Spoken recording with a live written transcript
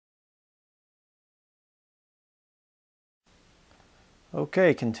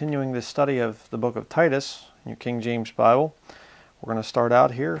Okay, continuing this study of the book of Titus in your King James Bible. We're going to start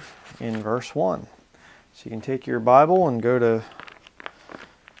out here in verse 1. So you can take your Bible and go to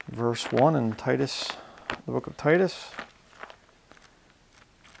verse 1 in Titus, the book of Titus.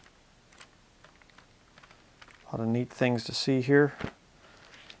 A lot of neat things to see here.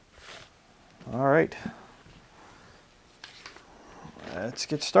 All right. Let's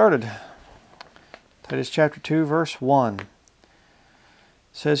get started. Titus chapter 2, verse 1.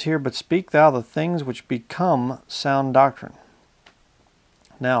 It says here, "But speak thou the things which become sound doctrine."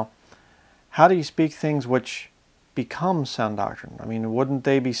 Now, how do you speak things which become sound doctrine? I mean, wouldn't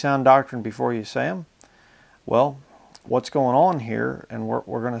they be sound doctrine before you say them? Well, what's going on here, and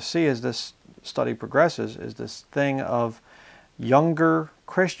we're going to see as this study progresses, is this thing of younger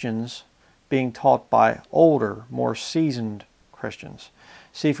Christians being taught by older, more seasoned Christians.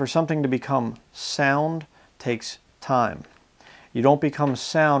 See, for something to become sound takes time. You don't become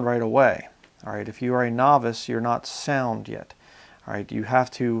sound right away. All right, if you are a novice, you're not sound yet. All right, you have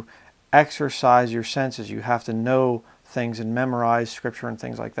to exercise your senses. You have to know things and memorize scripture and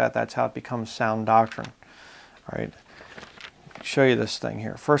things like that. That's how it becomes sound doctrine. All right, I'll show you this thing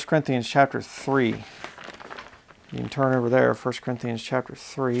here. 1 Corinthians chapter 3. You can turn over there, 1 Corinthians chapter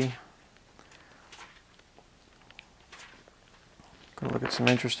 3. Going to look at some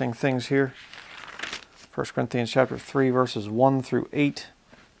interesting things here. 1 Corinthians chapter 3, verses 1 through 8.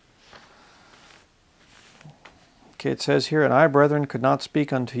 Okay, it says here, "And I, brethren, could not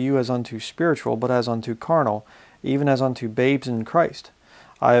speak unto you as unto spiritual, but as unto carnal, even as unto babes in Christ.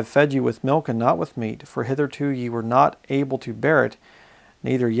 I have fed you with milk and not with meat, for hitherto ye were not able to bear it,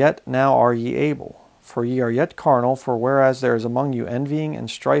 neither yet now are ye able. For ye are yet carnal, for whereas there is among you envying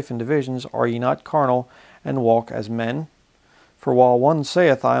and strife and divisions, are ye not carnal, and walk as men? For while one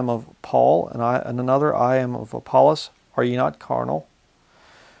saith, I am of Paul, and another, I am of Apollos, are ye not carnal?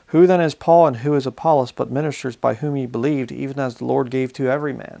 Who then is Paul and who is Apollos, but ministers by whom ye believed, even as the Lord gave to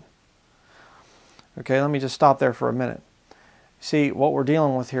every man?" Okay, let me just stop there for a minute. See, what we're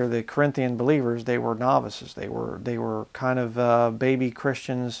dealing with here, the Corinthian believers, they were novices. They were kind of baby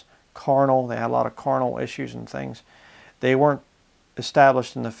Christians, carnal. They had a lot of carnal issues and things. They weren't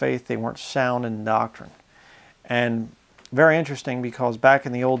established in the faith. They weren't sound in doctrine. And very interesting, because back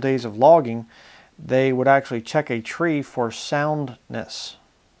in the old days of logging, they would actually check a tree for soundness.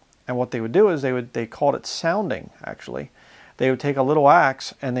 And what they would do is they called it sounding, actually. They would take a little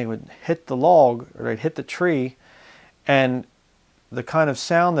axe and they would hit the log, or they'd hit the tree, and the kind of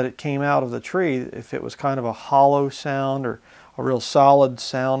sound that it came out of the tree, if it was kind of a hollow sound or a real solid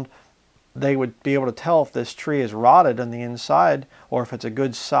sound, they would be able to tell if this tree is rotted on the inside or if it's a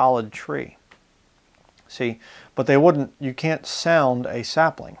good solid tree. See, but you can't sound a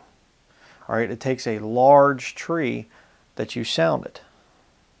sapling. All right, it takes a large tree that you sound it.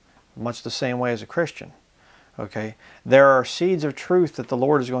 Much the same way as a Christian. Okay, there are seeds of truth that the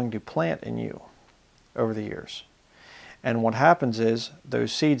Lord is going to plant in you over the years. And what happens is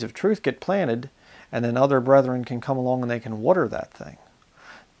those seeds of truth get planted, and then other brethren can come along and they can water that thing.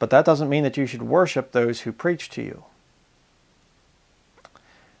 But that doesn't mean that you should worship those who preach to you.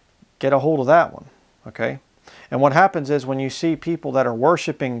 Get a hold of that one. Okay? And what happens is when you see people that are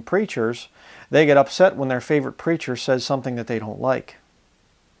worshiping preachers, they get upset when their favorite preacher says something that they don't like.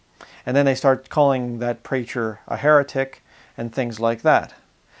 And then they start calling that preacher a heretic and things like that.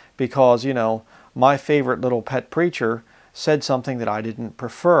 Because, you know, my favorite little pet preacher said something that I didn't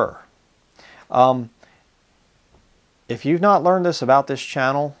prefer. If you've not learned this about this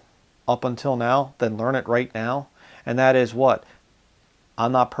channel up until now, then learn it right now. And that is what?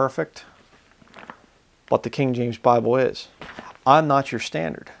 I'm not perfect, but the King James Bible is. I'm not your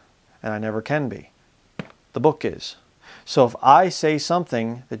standard, and I never can be. The book is. So if I say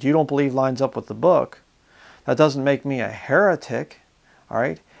something that you don't believe lines up with the book, that doesn't make me a heretic, all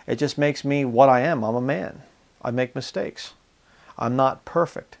right? It just makes me what I am. I'm a man. I make mistakes. I'm not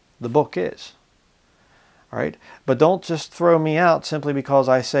perfect. The book is. All right? But don't just throw me out simply because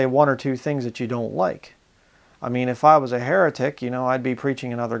I say one or two things that you don't like. I mean, if I was a heretic, you know, I'd be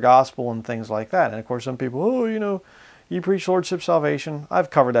preaching another gospel and things like that. And of course, some people, oh, you know, you preach Lordship salvation. I've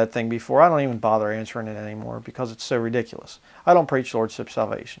covered that thing before. I don't even bother answering it anymore because it's so ridiculous. I don't preach Lordship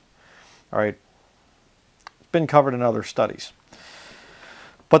salvation. All right? It's been covered in other studies.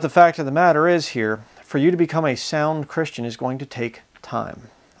 But the fact of the matter is here, for you to become a sound Christian is going to take time.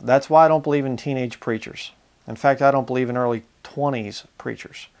 That's why I don't believe in teenage preachers. In fact, I don't believe in early 20s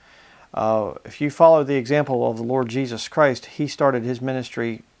preachers. If you follow the example of the Lord Jesus Christ, He started His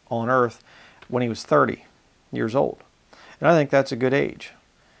ministry on earth when He was 30 years old. And I think that's a good age.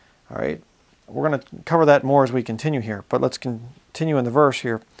 All right. we're going to cover that more as we continue here. But let's continue in the verse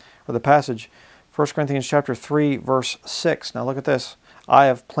here, or the passage. 1 Corinthians chapter 3, verse 6. Now look at this. I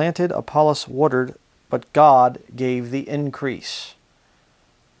have planted, Apollos watered, but God gave the increase.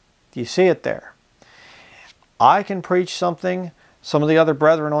 Do you see it there? I can preach something. Some of the other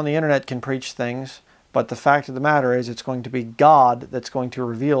brethren on the internet can preach things. But the fact of the matter is it's going to be God that's going to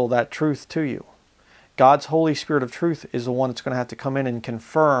reveal that truth to you. God's Holy Spirit of truth is the one that's going to have to come in and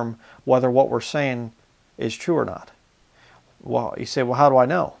confirm whether what we're saying is true or not. Well, you say, well, how do I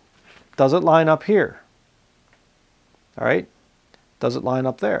know? Does it line up here? All right? Does it line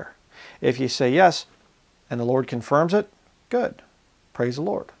up there? If you say yes, and the Lord confirms it, good. Praise the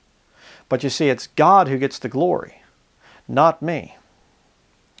Lord. But you see, it's God who gets the glory, not me.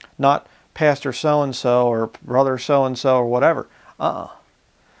 Not Pastor so-and-so or brother so-and-so or whatever.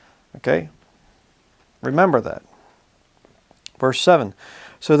 Okay? Remember that. Verse 7.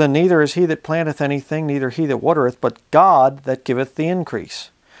 So then neither is he that planteth anything, neither he that watereth, but God that giveth the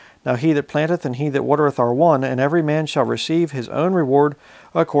increase. Now he that planteth and he that watereth are one, and every man shall receive his own reward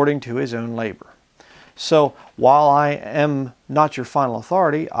according to his own labor. So while I am not your final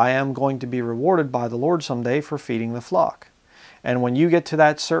authority, I am going to be rewarded by the Lord someday for feeding the flock. And when you get to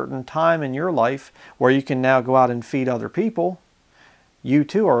that certain time in your life where you can now go out and feed other people, you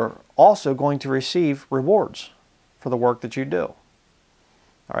too are also going to receive rewards for the work that you do.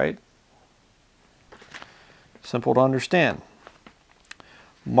 All right? Simple to understand.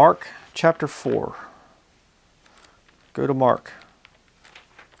 Mark chapter 4. Go to Mark.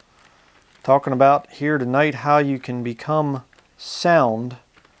 Talking about here tonight how you can become sound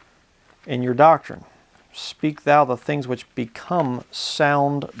in your doctrine. Speak thou the things which become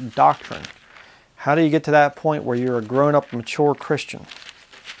sound doctrine. How do you get to that point where you're a grown-up, mature Christian?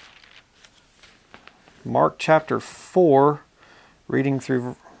 Mark chapter 4, reading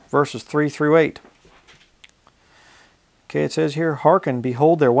through verses 3 through 8. Okay, it says here, Hearken,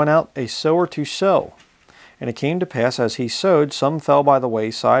 behold, there went out a sower to sow. And it came to pass, as he sowed, some fell by the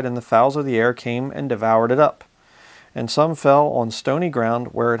wayside, and the fowls of the air came and devoured it up. And some fell on stony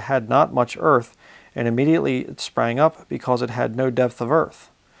ground, where it had not much earth, and immediately it sprang up, because it had no depth of earth.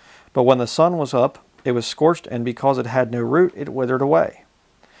 But when the sun was up, it was scorched, and because it had no root, it withered away.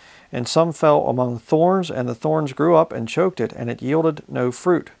 And some fell among thorns, and the thorns grew up and choked it, and it yielded no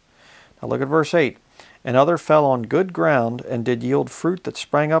fruit. Now look at verse 8. And other fell on good ground, and did yield fruit that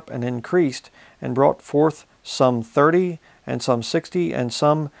sprang up and increased, and brought forth some 30, and some 60, and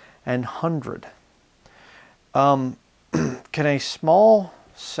some 100. Can a small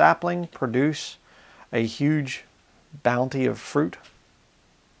sapling produce a huge bounty of fruit?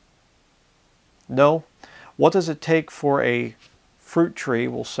 No. What does it take for a fruit tree,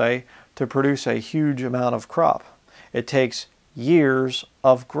 we'll say, to produce a huge amount of crop? It takes years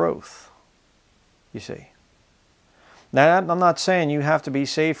of growth, you see. Now, I'm not saying you have to be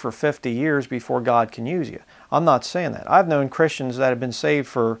saved for 50 years before God can use you. I'm not saying that. I've known Christians that have been saved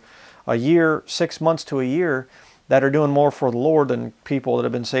for a year, 6 months to a year, that are doing more for the Lord than people that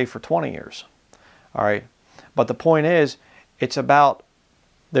have been saved for 20 years. All right. But the point is, it's about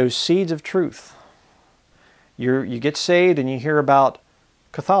those seeds of truth. You get saved and you hear about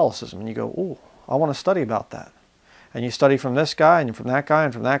Catholicism and you go, oh, I want to study about that. And you study from this guy and from that guy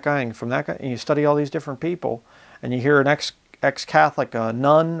and from that guy and from that guy, and you study all these different people, and you hear an ex-Catholic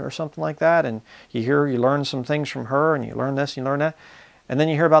nun or something like that, and you learn some things from her, and you learn this and you learn that, and then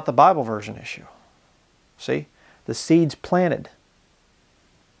you hear about the Bible version issue. See? The seed's planted.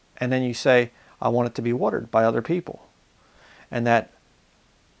 And then you say, I want it to be watered by other people. And that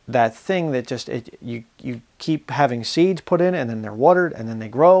thing that just, you keep having seeds put in, and then they're watered, and then they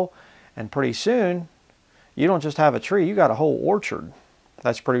grow, and pretty soon, you don't just have a tree, you got a whole orchard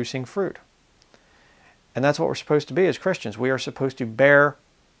that's producing fruit. And that's what we're supposed to be as Christians. We are supposed to bear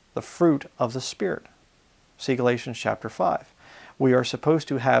the fruit of the Spirit. See Galatians chapter 5. We are supposed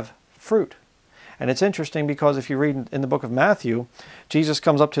to have fruit. And it's interesting because if you read in the book of Matthew, Jesus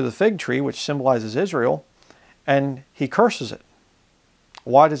comes up to the fig tree, which symbolizes Israel, and he curses it.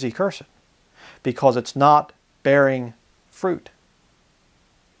 Why does he curse it? Because it's not bearing fruit.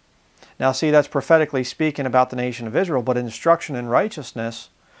 Now see, that's prophetically speaking about the nation of Israel, but instruction in righteousness,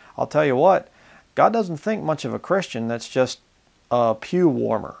 I'll tell you what, God doesn't think much of a Christian that's just a pew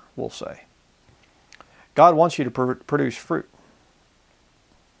warmer, we'll say. God wants you to produce fruit.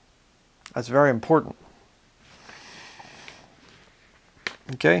 That's very important.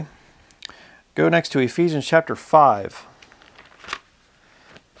 Okay. Go next to Ephesians chapter 5.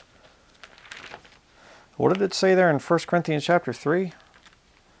 What did it say there in 1 Corinthians chapter 3?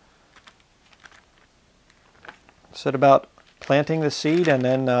 It said about planting the seed and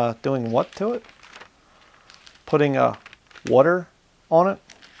then doing what to it? Putting water on it?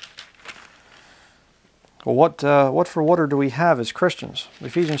 Well, what for water do we have as Christians?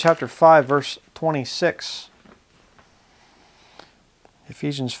 Ephesians chapter 5, verse 26.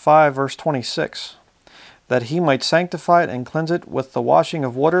 Ephesians 5, verse 26. That he might sanctify it and cleanse it with the washing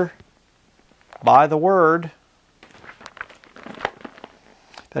of water by the word,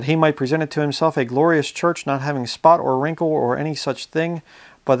 that he might present it to himself a glorious church, not having spot or wrinkle or any such thing,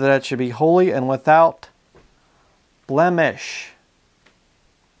 but that it should be holy and without blemish.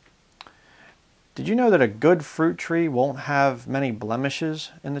 Did you know that a good fruit tree won't have many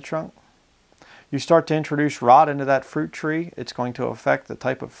blemishes in the trunk? You start to introduce rot into that fruit tree, it's going to affect the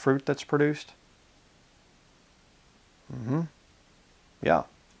type of fruit that's produced. Yeah.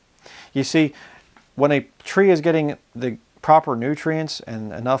 You see, when a tree is getting the proper nutrients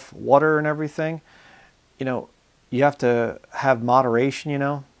and enough water and everything, you know, you have to have moderation, you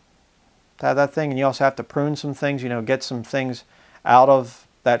know, to have that thing. And you also have to prune some things, you know, get some things out of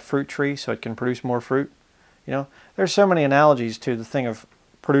that fruit tree so it can produce more fruit. You know, there's so many analogies to the thing of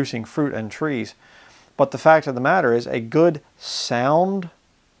producing fruit and trees. But the fact of the matter is, a good sound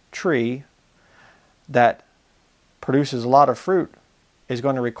tree that produces a lot of fruit is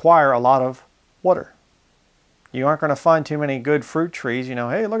going to require a lot of water. You aren't going to find too many good fruit trees. You know,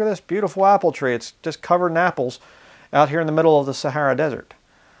 hey, look at this beautiful apple tree. It's just covered in apples out here in the middle of the Sahara Desert.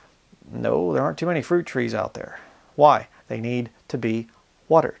 No, there aren't too many fruit trees out there. Why? They need to be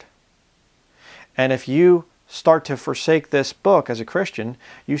watered. And if you start to forsake this book as a Christian,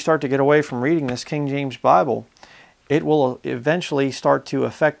 you start to get away from reading this King James Bible, it will eventually start to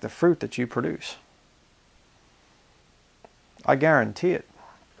affect the fruit that you produce. I guarantee it.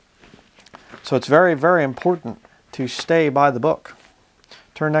 So it's very, very important to stay by the book.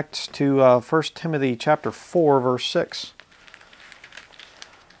 Turn next to 1 Timothy chapter 4, verse 6.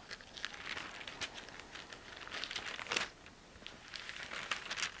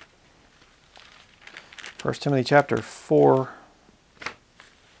 First Timothy chapter 4,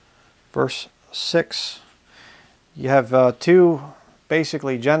 verse 6. You have two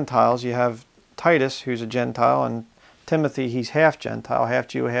basically Gentiles. You have Titus, who's a Gentile, and Timothy, he's half Gentile, half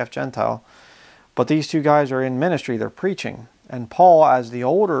Jew, half Gentile. But these two guys are in ministry, they're preaching. And Paul, as the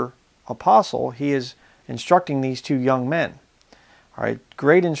older apostle, he is instructing these two young men. All right,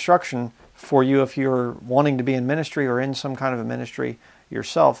 great instruction for you if you're wanting to be in ministry or in some kind of a ministry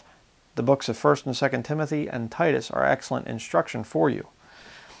yourself. The books of 1 and 2 Timothy and Titus are excellent instruction for you.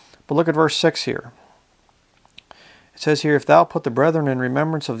 But look at verse 6 here. It says here, if thou put the brethren in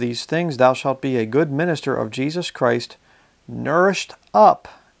remembrance of these things, thou shalt be a good minister of Jesus Christ, nourished up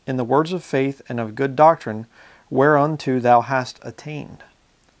in the words of faith and of good doctrine, whereunto thou hast attained.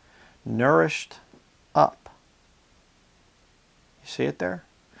 Nourished up. You see it there?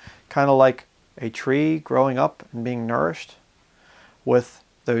 Kind of like a tree growing up and being nourished with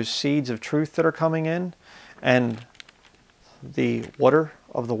those seeds of truth that are coming in and the water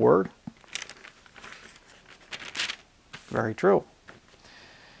of the Word. Very true.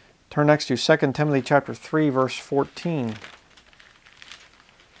 Turn next to 2 Timothy chapter 3, verse 14.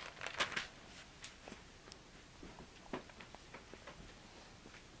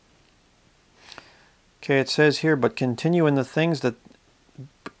 Okay, it says here, but continue thou in the things,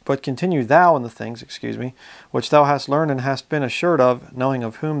 which thou hast learned and hast been assured of, knowing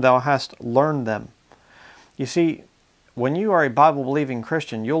of whom thou hast learned them. You see, when you are a Bible-believing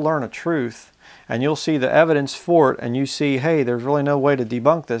Christian, you'll learn a truth, and you'll see the evidence for it, and you see, hey, there's really no way to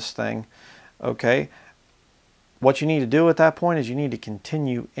debunk this thing, okay? What you need to do at that point is you need to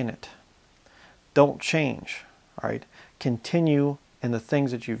continue in it. Don't change, all right? Continue in the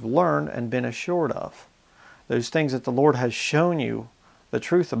things that you've learned and been assured of. Those things that the Lord has shown you the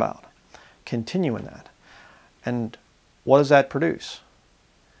truth about. Continue in that. And what does that produce?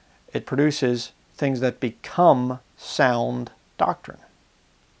 It produces things that become sound doctrine.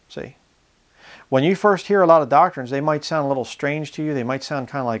 See? When you first hear a lot of doctrines, they might sound a little strange to you. They might sound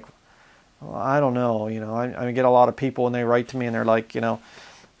kind of like, well, I don't know. You know, I get a lot of people when they write to me and they're like, you know,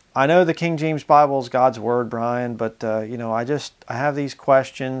 I know the King James Bible is God's Word, Brian, but, you know, I have these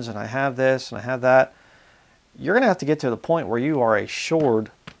questions and I have this and I have that. You're going to have to get to the point where you are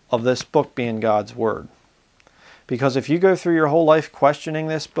assured of this book being God's Word. Because if you go through your whole life questioning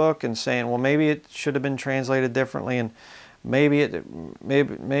this book and saying, well, maybe it should have been translated differently and maybe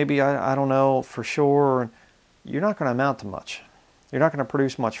I don't know for sure, you're not going to amount to much. You're not going to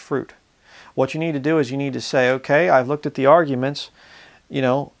produce much fruit. What you need to do is you need to say, okay, I've looked at the arguments. You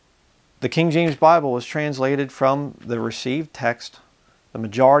know, the King James Bible was translated from the received text. The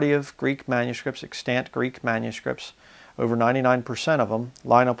majority of Greek manuscripts, extant Greek manuscripts, over 99% of them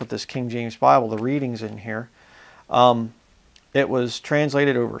line up with this King James Bible, the readings in here. It was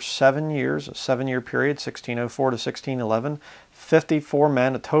translated over 7 years, a 7-year period, 1604 to 1611. 54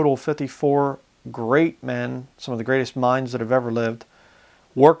 men, a total of 54 great men, some of the greatest minds that have ever lived,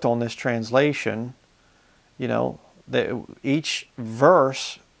 worked on this translation. You know, each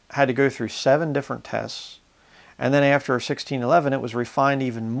verse had to go through 7 different tests. And then after 1611, it was refined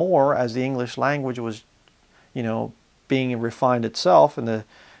even more as the English language was, you know, being refined itself, and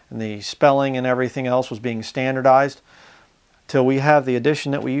the spelling and everything else was being standardized, till we have the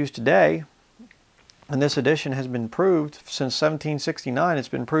edition that we use today. And this edition has been proved since 1769. It's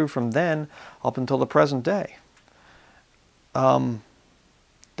been proved from then up until the present day. Don't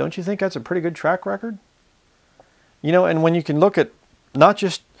you think that's a pretty good track record? You know, and when you can look at not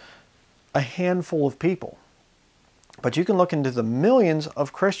just a handful of people, but you can look into the millions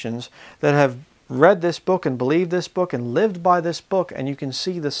of Christians that have read this book and believed this book and lived by this book, and you can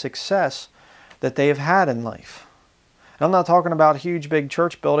see the success that they have had in life. And I'm not talking about huge big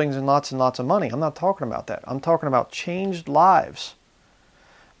church buildings and lots of money. I'm not talking about that. I'm talking about changed lives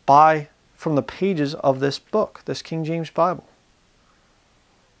from the pages of this book, this King James Bible.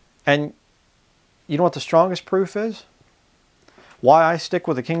 And you know what the strongest proof is? Why I stick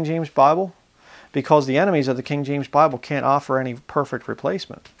with the King James Bible? Because the enemies of the King James Bible can't offer any perfect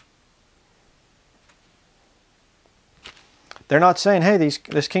replacement. They're not saying, hey,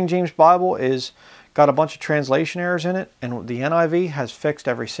 this King James Bible is got a bunch of translation errors in it, and the NIV has fixed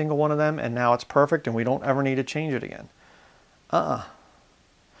every single one of them, and now it's perfect, and we don't ever need to change it again.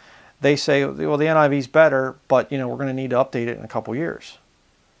 They say, well, the NIV's better, but you know, we're going to need to update it in a couple years.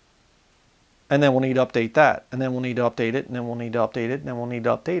 And then we'll need to update that, and then we'll need to update it, and then we'll need to update it, and then we'll need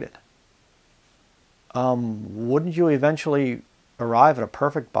to update it. Wouldn't you eventually arrive at a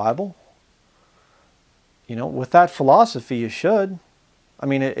perfect Bible? You know, with that philosophy, you should. I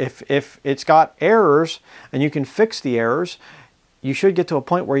mean, if it's got errors and you can fix the errors, you should get to a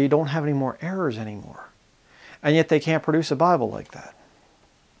point where you don't have any more errors anymore. And yet they can't produce a Bible like that.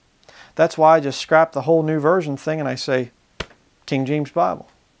 That's why I just scrap the whole New Version thing and I say, King James Bible.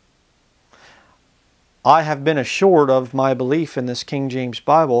 I have been assured of my belief in this King James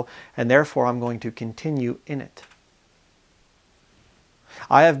Bible, and therefore I'm going to continue in it.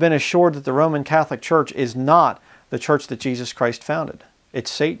 I have been assured that the Roman Catholic Church is not the church that Jesus Christ founded. It's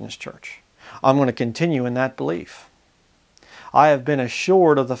Satan's church. I'm going to continue in that belief. I have been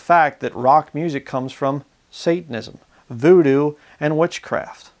assured of the fact that rock music comes from Satanism, voodoo, and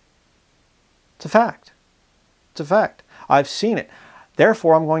witchcraft. It's a fact. It's a fact. I've seen it.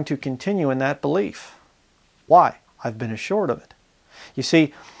 Therefore, I'm going to continue in that belief. Why? I've been assured of it. You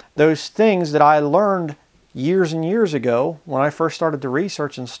see, those things that I learned years and years ago when I first started to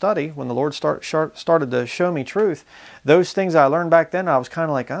research and study, when the Lord started to show me truth, those things I learned back then, I was kind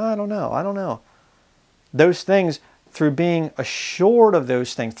of like, oh, I don't know. Those things, through being assured of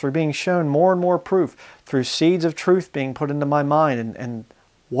those things, through being shown more and more proof, through seeds of truth being put into my mind and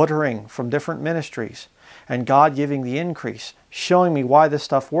watering from different ministries, and God giving the increase, showing me why this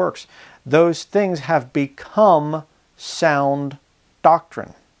stuff works, those things have become sound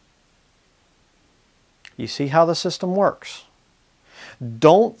doctrine. You see how the system works.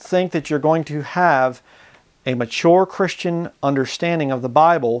 Don't think that you're going to have a mature Christian understanding of the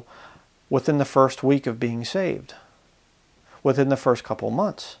Bible within the first week of being saved, within the first couple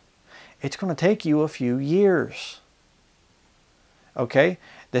months. It's going to take you a few years. Okay?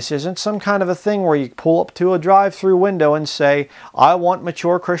 This isn't some kind of a thing where you pull up to a drive-through window and say, I want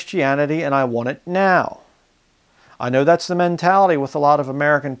mature Christianity and I want it now. I know that's the mentality with a lot of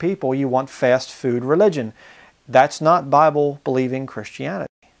American people. You want fast food religion. That's not Bible-believing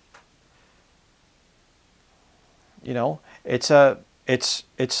Christianity. You know, it's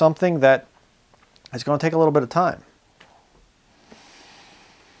something that is going to take a little bit of time.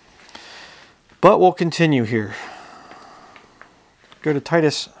 But we'll continue here. Go to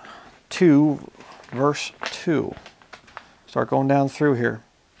Titus 2, verse 2. Start going down through here.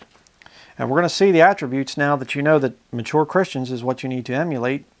 And we're going to see the attributes now that you know that mature Christians is what you need to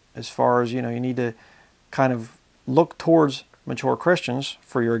emulate, as far as, you know, you need to kind of look towards mature Christians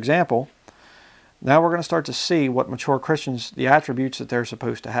for your example. Now we're going to start to see what mature Christians, the attributes that they're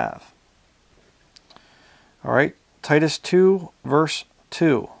supposed to have. All right, Titus 2, verse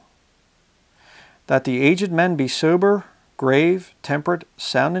 2. That the aged men be sober, grave, temperate,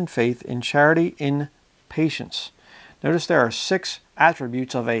 sound in faith, in charity, in patience. Notice there are 6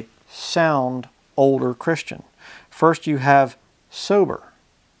 attributes of a sound older Christian. First you have sober,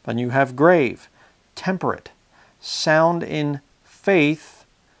 then you have grave, temperate, sound in faith,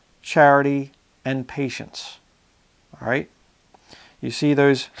 charity, and patience. All right? You see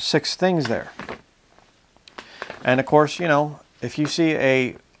those 6 things there. And of course, you know, if you see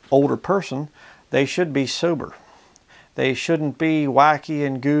a older person, they should be sober. They shouldn't be wacky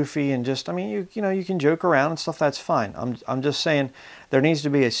and goofy and just, I mean, you know, you can joke around and stuff, that's fine. I'm just saying there needs to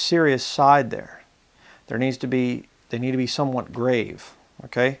be a serious side there. They need to be somewhat grave,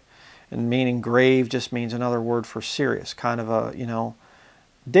 okay? And meaning grave just means another word for serious, kind of a, you know,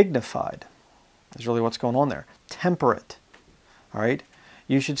 dignified is really what's going on there. Temperate, all right?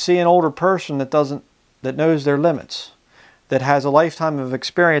 You should see an older person that knows their limits, that has a lifetime of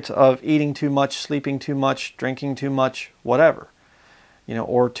experience of eating too much, sleeping too much, drinking too much, whatever, you know,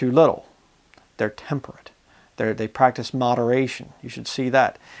 or too little. They're temperate. They practice moderation. You should see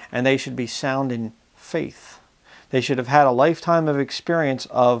that. And they should be sound in faith. They should have had a lifetime of experience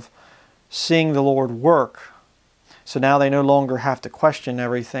of seeing the Lord work. So now they no longer have to question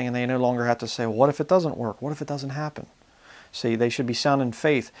everything, and they no longer have to say, well, what if it doesn't work? What if it doesn't happen? See, they should be sound in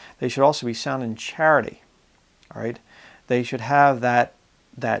faith. They should also be sound in charity. All right? They should have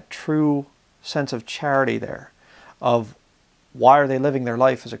that true sense of charity there, of why are they living their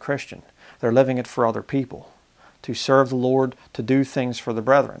life as a Christian? They're living it for other people, to serve the Lord, to do things for the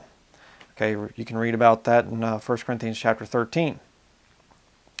brethren. Okay, you can read about that in 1 Corinthians chapter 13.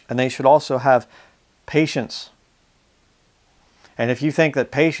 And they should also have patience. And if you think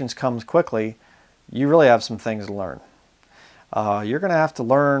that patience comes quickly, you really have some things to learn. You're going to have to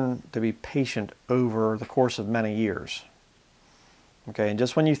learn to be patient over the course of many years. Okay, and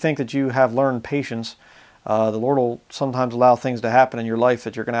just when you think that you have learned patience, the Lord will sometimes allow things to happen in your life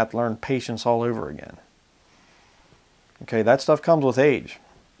that you're going to have to learn patience all over again. Okay, that stuff comes with age.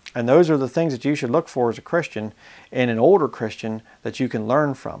 And those are the things that you should look for as a Christian in an older Christian that you can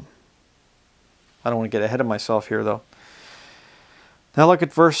learn from. I don't want to get ahead of myself here, though. Now look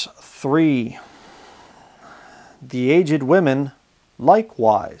at verse 3. The aged women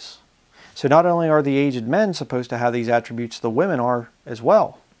likewise. So not only are the aged men supposed to have these attributes, the women are as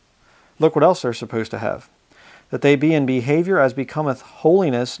well. Look what else they're supposed to have. That they be in behavior as becometh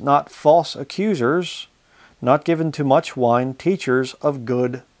holiness, not false accusers, not given to much wine, teachers of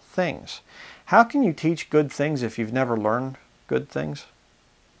good things. How can you teach good things if you've never learned good things?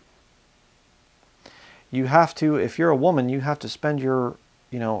 You have to, if you're a woman, you have to spend your,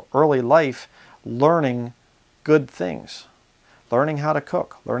 early life learning good things. Learning how to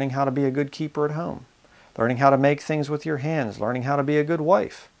cook, learning how to be a good keeper at home, learning how to make things with your hands, learning how to be a good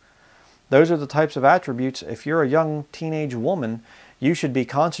wife. Those are the types of attributes. If you're a young teenage woman, you should be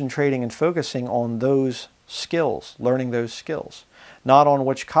concentrating and focusing on those skills, learning those skills. Not on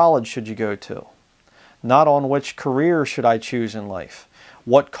which college should you go to. Not on which career should I choose in life.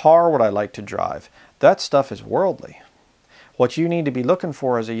 What car would I like to drive? That stuff is worldly. What you need to be looking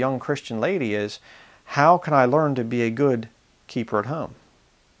for as a young Christian lady is, how can I learn to be a good keeper at home?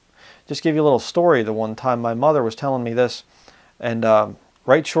 Just give you a little story. The one time my mother was telling me this, and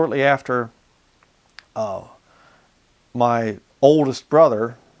right shortly after my oldest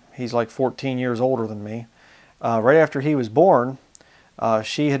brother, he's like 14 years older than me, right after he was born,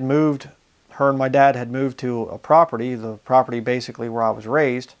 she had moved, her and my dad had moved to a property, the property basically where I was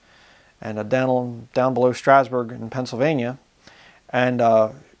raised, and down below Strasburg in Pennsylvania, and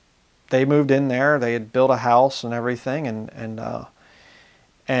they moved in there. They had built a house and everything,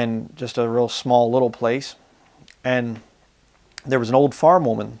 and just a real small little place. And there was an old farm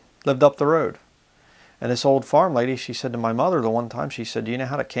woman lived up the road. And this old farm lady, she said to my mother the one time, she said, "Do you know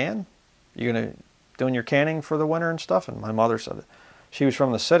how to can? You gonna doing your canning for the winter and stuff?" And my mother said, she was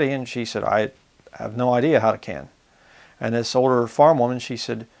from the city, and she said, "I have no idea how to can." And this older farm woman, she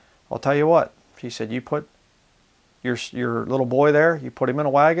said, "I'll tell you what," she said, "you put your little boy there, you put him in a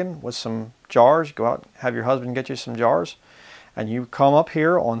wagon with some jars, go out, have your husband get you some jars, and you come up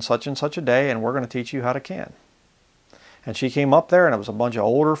here on such and such a day, and we're going to teach you how to can." And she came up there, and it was a bunch of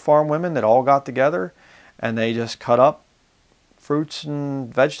older farm women that all got together, and they just cut up fruits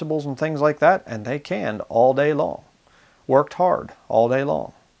and vegetables and things like that, and they canned all day long. Worked hard all day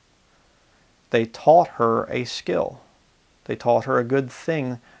long. They taught her a skill. They taught her a good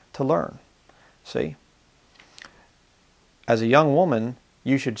thing to learn. See? As a young woman,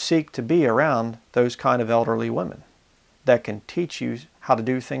 you should seek to be around those kind of elderly women that can teach you how to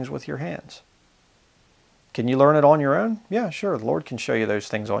do things with your hands. Can you learn it on your own? Yeah, sure. The Lord can show you those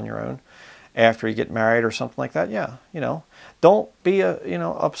things on your own after you get married or something like that. Yeah, Don't be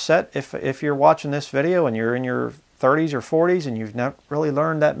upset if you're watching this video and you're in your 30s or 40s and you've not really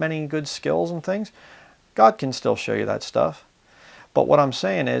learned that many good skills and things. God can still show you that stuff. But what I'm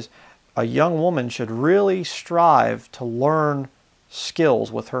saying is, a young woman should really strive to learn skills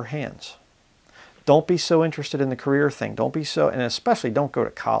with her hands. Don't be so interested in the career thing. Don't be so, and especially don't go to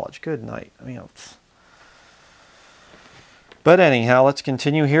college. Good night. I mean, but anyhow, let's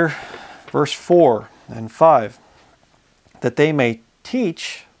continue here. Verse 4 and 5. That they may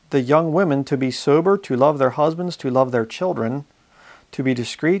teach the young women to be sober, to love their husbands, to love their children, to be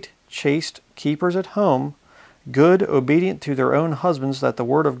discreet, chaste, keepers at home, good, obedient to their own husbands, that the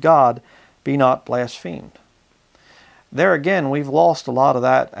word of God be not blasphemed. There again, we've lost a lot of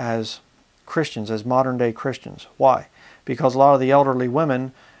that as Christians, as modern day Christians. Why? Because a lot of the elderly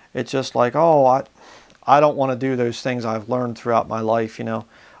women, it's just like, oh, I don't want to do those things I've learned throughout my life, you know.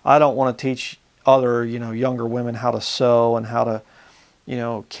 I don't want to teach other, you know, younger women how to sew and how to, you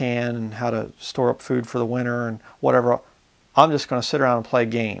know, can and how to store up food for the winter and whatever. I'm just going to sit around and play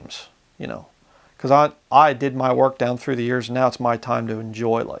games, you know, because I did my work down through the years and now it's my time to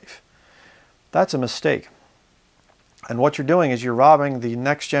enjoy life. That's a mistake. And what you're doing is you're robbing the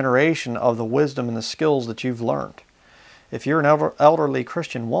next generation of the wisdom and the skills that you've learned. If you're an elderly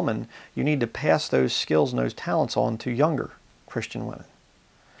Christian woman, you need to pass those skills and those talents on to younger Christian women.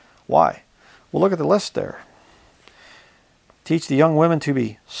 Why? Well, look at the list there. Teach the young women to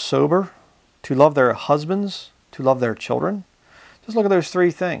be sober, to love their husbands, to love their children. Just look at those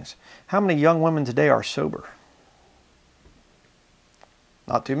three things. How many young women today are sober?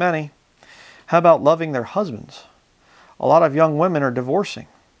 Not too many. How about loving their husbands? A lot of young women are divorcing.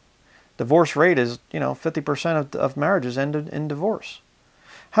 Divorce rate is, 50% of marriages ended in divorce.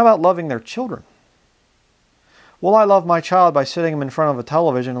 How about loving their children? Well, I love my child by sitting them in front of a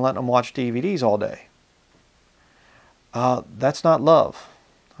television and letting them watch DVDs all day. That's not love,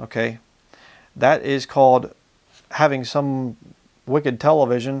 okay? That is called having some wicked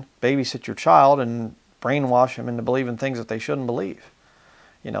television babysit your child and brainwash them into believing things that they shouldn't believe,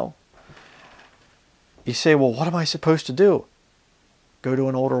 you know? You say, well, what am I supposed to do? Go to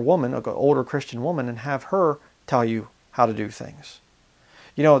an older woman, an older Christian woman, and have her tell you how to do things.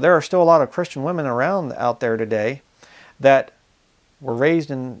 You know, there are still a lot of Christian women around out there today that were raised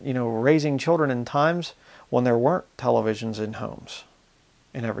in, raising children in times when there weren't televisions in homes,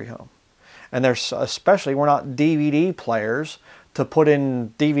 in every home. And there's especially, we're not DVD players to put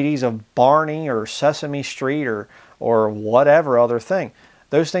in DVDs of Barney or Sesame Street or whatever other thing.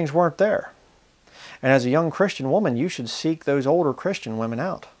 Those things weren't there. And as a young Christian woman, you should seek those older Christian women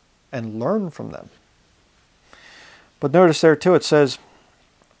out and learn from them. But notice there too, it says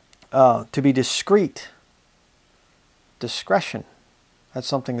to be discreet. Discretion. That's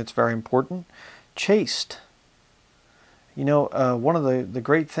something that's very important. Chaste. You know, one of the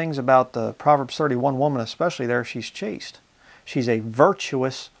great things about the Proverbs 31 woman, especially there, she's chaste. She's a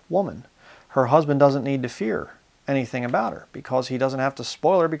virtuous woman. Her husband doesn't need to fear anything about her because he doesn't have to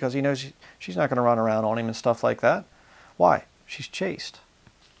spoil her because he knows she's not going to run around on him and stuff like that. Why? She's chaste.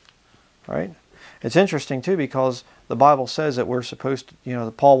 Right? It's interesting too because the Bible says that we're supposed to,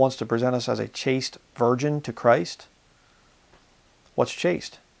 that Paul wants to present us as a chaste virgin to Christ. What's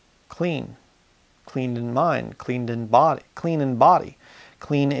chaste? Clean. Clean in mind, clean in body, clean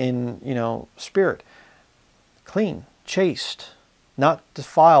in, spirit. Clean, chaste, not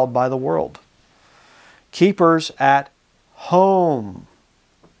defiled by the world. Keepers at home.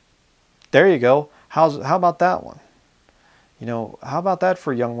 There you go. How about that one? How about that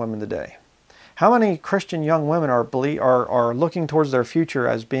for young women today? How many Christian young women are looking towards their future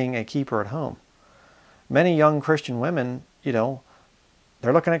as being a keeper at home? Many young Christian women, they're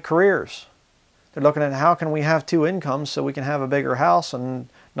looking at careers. They're looking at how can we have two incomes so we can have a bigger house and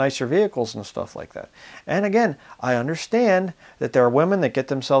nicer vehicles and stuff like that. And again, I understand that there are women that get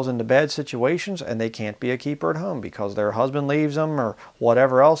themselves into bad situations and they can't be a keeper at home because their husband leaves them or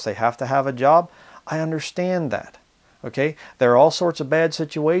whatever else. They have to have a job. I understand that. Okay? There are all sorts of bad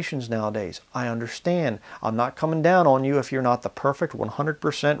situations nowadays. I understand. I'm not coming down on you if you're not the perfect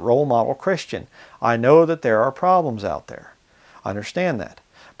 100% role model Christian. I know that there are problems out there. I understand that.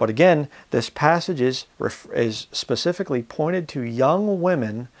 But again, this passage is specifically pointed to young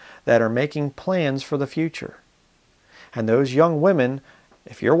women that are making plans for the future. And those young women,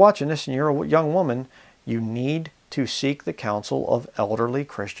 if you're watching this and you're a young woman, you need to seek the counsel of elderly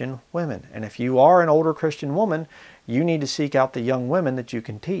Christian women. And if you are an older Christian woman, you need to seek out the young women that you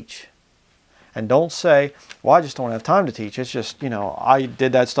can teach. And don't say, well, I just don't have time to teach. It's just, I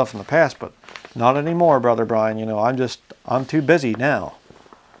did that stuff in the past, but not anymore, Brother Brian. I'm too busy now.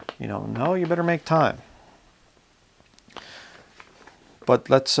 No, you better make time. But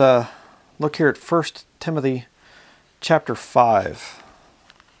let's look here at 1 Timothy chapter 5.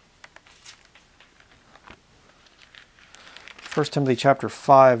 1 Timothy chapter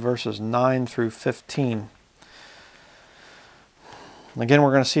 5, verses 9 through 15. Again,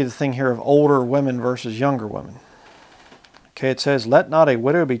 we're going to see the thing here of older women versus younger women. Okay, it says, "Let not a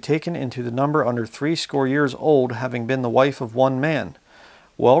widow be taken into the number under 60 years old, having been the wife of one man,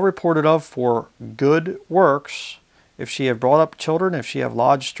 well reported of for good works, if she have brought up children, if she have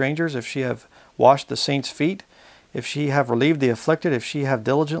lodged strangers, if she have washed the saints' feet, if she have relieved the afflicted, if she have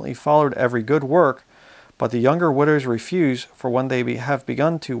diligently followed every good work. But the younger widows refuse, for when they have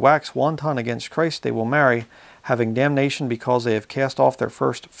begun to wax wanton against Christ, they will marry, having damnation because they have cast off their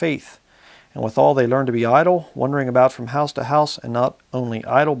first faith. And withal they learn to be idle, wandering about from house to house, and not only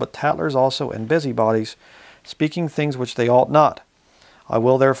idle, but tattlers also, and busybodies, speaking things which they ought not. I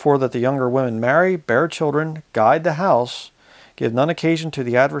will therefore that the younger women marry, bear children, guide the house, give none occasion to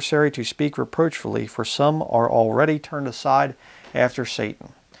the adversary to speak reproachfully, for some are already turned aside after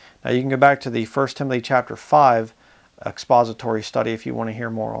Satan." Now you can go back to the 1 Timothy chapter 5 expository study if you want to hear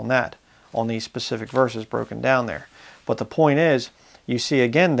more on that, on these specific verses broken down there. But the point is, you see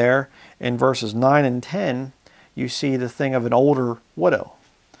again there in verses 9 and 10, you see the thing of an older widow.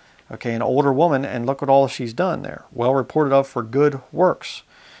 Okay, an older woman, and look at all she's done there. Well reported of for good works.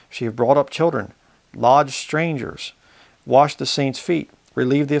 She have brought up children, lodged strangers, washed the saints' feet,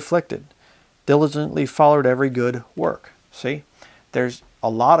 relieved the afflicted, diligently followed every good work. See, there's a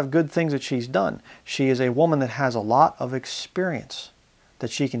lot of good things that she's done. She is a woman that has a lot of experience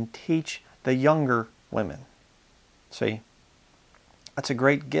that she can teach the younger women. See, that's a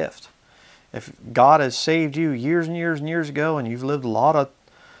great gift. If God has saved you years and years and years ago, and you've lived a lot of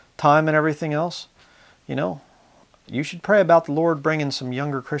time and everything else, you know, you should pray about the Lord bringing some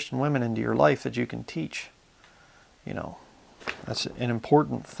younger Christian women into your life that you can teach. You know, that's an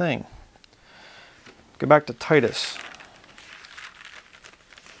important thing. Go back to Titus.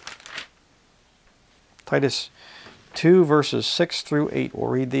 Titus 2 verses 6 through 8. We'll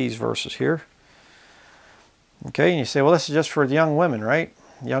read these verses here. Okay, and you say, well, this is just for the young women, right?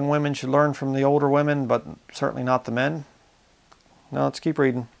 Young women should learn from the older women, but certainly not the men. No, let's keep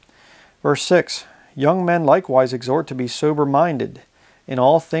reading. Verse 6, "Young men likewise exhort to be sober-minded, in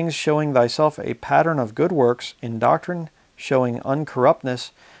all things showing thyself a pattern of good works, in doctrine showing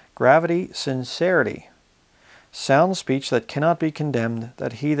uncorruptness, gravity, sincerity, sound speech that cannot be condemned,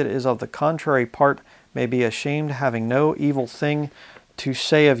 that he that is of the contrary part may be ashamed, having no evil thing to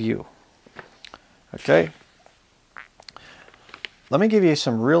say of you." Okay? Let me give you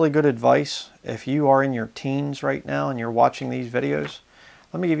some really good advice. If you are in your teens right now and you're watching these videos,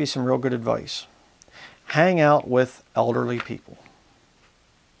 let me give you some real good advice. Hang out with elderly people.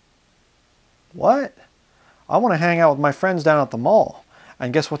 What? I want to hang out with my friends down at the mall.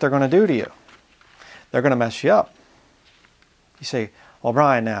 And guess what they're going to do to you? They're going to mess you up. You say, well,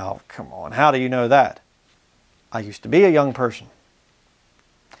 Brian, now, come on, how do you know that? I used to be a young person.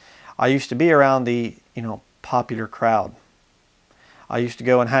 I used to be around the, popular crowd. I used to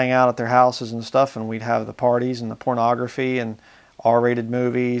go and hang out at their houses and stuff, and we'd have the parties and the pornography and R-rated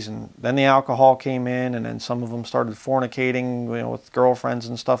movies, and then the alcohol came in, and then some of them started fornicating, with girlfriends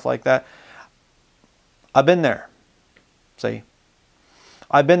and stuff like that. I've been there. See?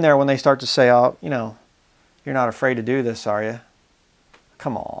 I've been there when they start to say, oh, you're not afraid to do this, are you?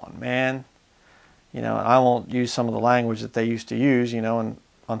 Come on, man. And I won't use some of the language that they used to use, and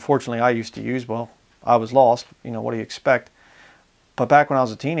unfortunately I used to use. Well, I was lost. What do you expect? But back when I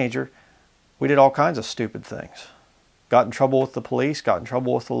was a teenager, we did all kinds of stupid things. Got in trouble with the police, got in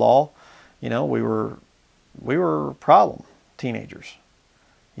trouble with the law. We were problem teenagers,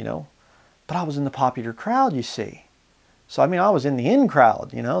 But I was in the popular crowd, you see. So, I was in the in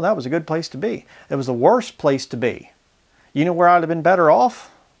crowd, That was a good place to be. It was the worst place to be. You know where I'd have been better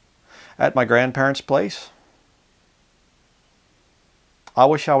off? At my grandparents' place. I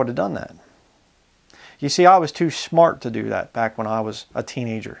wish I would have done that. You see, I was too smart to do that back when I was a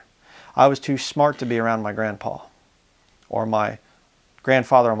teenager. I was too smart to be around my grandpa. Or my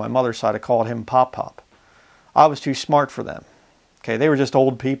grandfather on my mother's side, I called him Pop Pop. I was too smart for them. Okay, they were just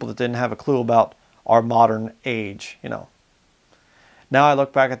old people that didn't have a clue about our modern age, Now I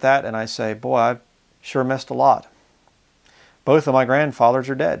look back at that and I say, boy, I sure missed a lot. Both of my grandfathers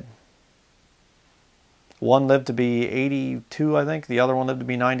are dead. One lived to be 82, I think. The other one lived to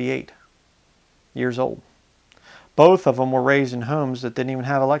be 98 years old. Both of them were raised in homes that didn't even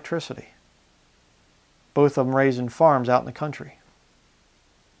have electricity. Both of them raised in farms out in the country.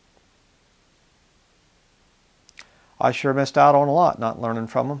 I sure missed out on a lot not learning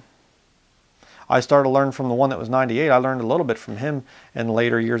from them. I started to learn from the one that was 98. I learned a little bit from him in the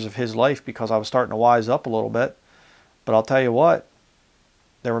later years of his life because I was starting to wise up a little bit. But I'll tell you what,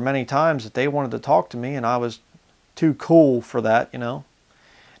 there were many times that they wanted to talk to me and I was too cool for that, Now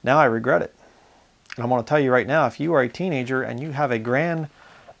I regret it. And I'm going to tell you right now, if you are a teenager and you have a grandfather,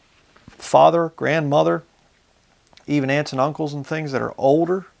 grandmother, even aunts and uncles and things that are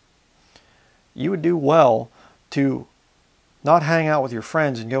older, you would do well to not hang out with your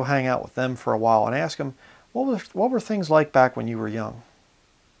friends and go hang out with them for a while and ask them, what were things like back when you were young?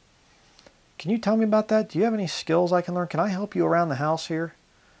 Can you tell me about that? Do you have any skills I can learn? Can I help you around the house here?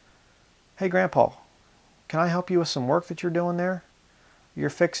 Hey, Grandpa, can I help you with some work that you're doing there? You're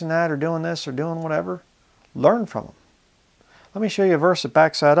fixing that or doing this or doing whatever. Learn from them. Let me show you a verse that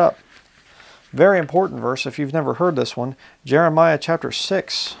backs that up. Very important verse if you've never heard this one. Jeremiah chapter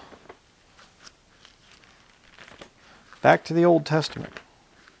 6. Back to the Old Testament.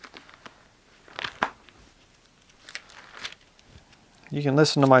 You can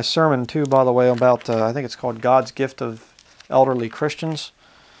listen to my sermon too, by the way, about, I think it's called God's Gift of Elderly Christians.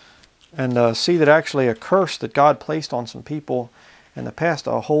 And see that actually a curse that God placed on some people in the past,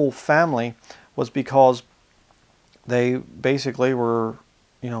 a whole family, was because they basically were,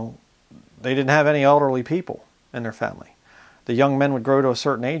 they didn't have any elderly people in their family. The young men would grow to a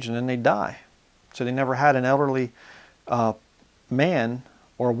certain age and then they'd die. So they never had an elderly man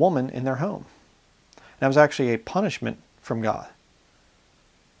or woman in their home. And that was actually a punishment from God.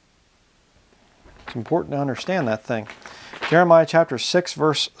 It's important to understand that thing. Jeremiah chapter 6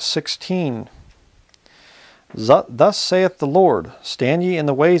 verse 16. Thus saith the Lord, stand ye in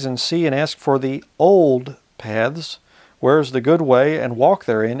the ways and see, and ask for the old paths, where is the good way, and walk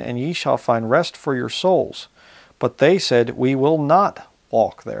therein, and ye shall find rest for your souls. But they said, we will not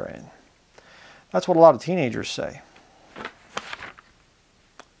walk therein. That's what a lot of teenagers say.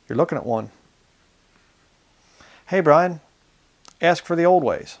 You're looking at one. Hey, Brian, ask for the old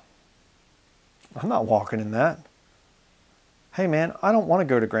ways. I'm not walking in that. Hey, man, I don't want to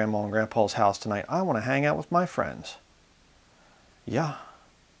go to Grandma and Grandpa's house tonight. I want to hang out with my friends. Yeah.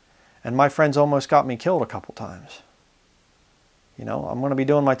 And my friends almost got me killed a couple times. I'm going to be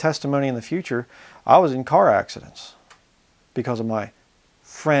doing my testimony in the future. I was in car accidents because of my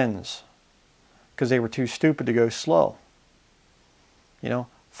friends, because they were too stupid to go slow.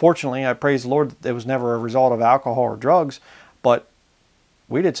 Fortunately, I praise the Lord that it was never a result of alcohol or drugs, but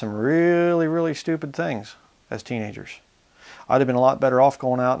we did some really, really stupid things as teenagers. I'd have been a lot better off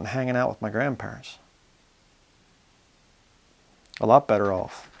going out and hanging out with my grandparents. A lot better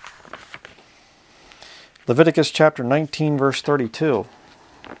off. Leviticus chapter 19 verse 32.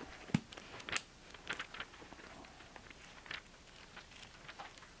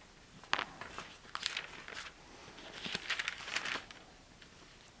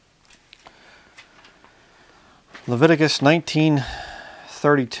 Leviticus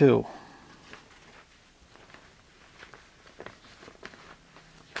 19:32.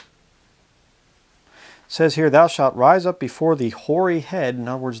 It says here, thou shalt rise up before the hoary head, in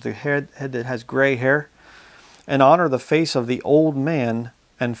other words, the head that has gray hair, and honor the face of the old man,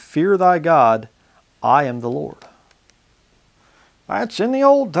 and fear thy God. I am the Lord. That's in the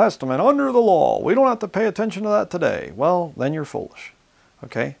Old Testament, under the law. We don't have to pay attention to that today. Well, then you're foolish.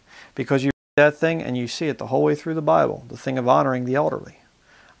 Okay? Because you read that thing and you see it the whole way through the Bible, the thing of honoring the elderly.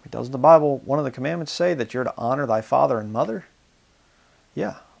 Doesn't the Bible, one of the commandments, say that you're to honor thy father and mother?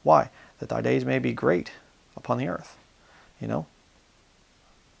 Yeah. Why? That thy days may be great upon the earth. How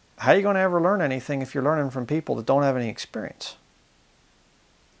are you going to ever learn anything if you're learning from people that don't have any experience?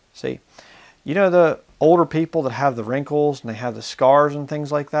 See, the older people that have the wrinkles and they have the scars and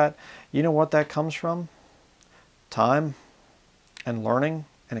things like that, you know what that comes from? Time and learning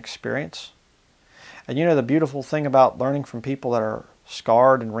and experience. And the beautiful thing about learning from people that are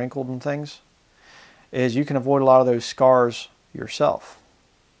scarred and wrinkled and things is you can avoid a lot of those scars yourself.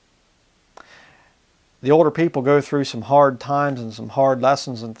 The older people go through some hard times and some hard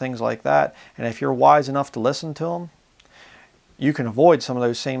lessons and things like that, and if you're wise enough to listen to them, you can avoid some of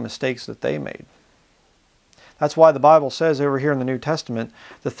those same mistakes that they made. That's why the Bible says over here in the New Testament,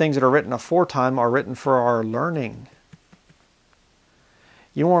 the things that are written aforetime are written for our learning.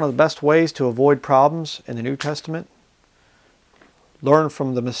 One of the best ways to avoid problems in the New Testament? Learn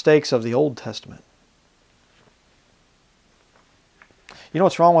from the mistakes of the Old Testament. You know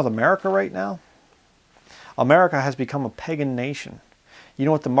what's wrong with America right now? America has become a pagan nation. You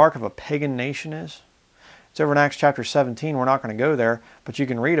know what the mark of a pagan nation is? It's over in Acts chapter 17. We're not going to go there, but you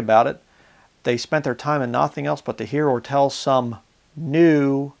can read about it. They spent their time in nothing else but to hear or tell some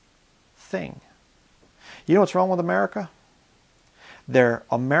new thing. You know what's wrong with America?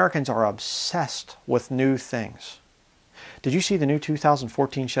 Americans are obsessed with new things. Did you see the new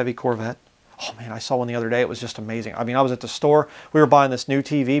 2014 Chevy Corvette? Oh man, I saw one the other day. It was just amazing. I mean, I was at the store. We were buying this new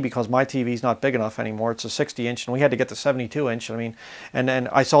TV because my TV's not big enough anymore. It's a 60-inch, and we had to get the 72-inch. I mean, and then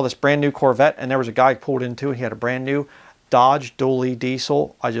I saw this brand new Corvette, and there was a guy pulled into, and he had a brand new Dodge dually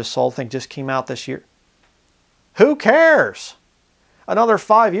diesel. I just saw the thing, just came out this year. Who cares? Another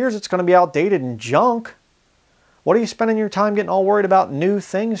 5 years, it's going to be outdated and junk. What are you spending your time getting all worried about new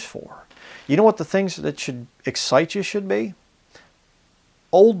things for? You know what the things that should excite you should be?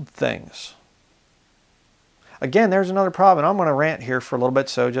 Old things. Again, there's another problem. I'm going to rant here for a little bit,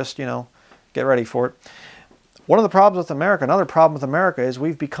 so just, get ready for it. One of the problems with America, another problem with America, is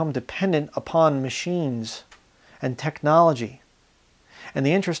we've become dependent upon machines and technology. And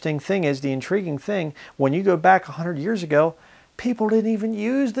the interesting thing is, the intriguing thing, when you go back 100 years ago, people didn't even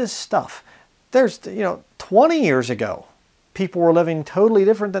use this stuff. There's, 20 years ago, people were living totally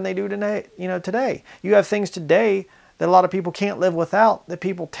different than they do today. Today. You have things today that a lot of people can't live without that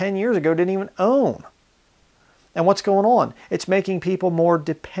people 10 years ago didn't even own. And what's going on? It's making people more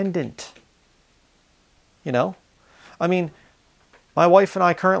dependent. I mean, my wife and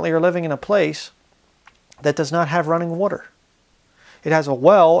I currently are living in a place that does not have running water. It has a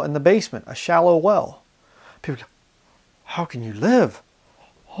well in the basement, a shallow well. People go, how can you live?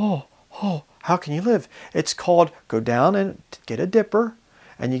 Oh, how can you live? It's called, go down and get a dipper,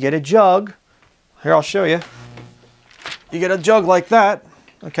 and you get a jug. Here, I'll show you. You get a jug like that,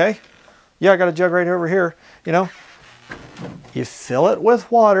 okay? Yeah, I got a jug right over here. You fill it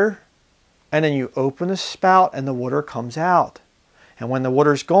with water, and then you open the spout and the water comes out. And when the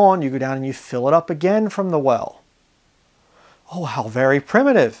water's gone, you go down and you fill it up again from the well. Oh, how very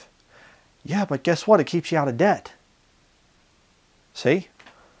primitive. Yeah, but guess what? It keeps you out of debt. See?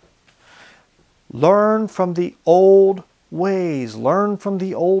 Learn from the old ways. Learn from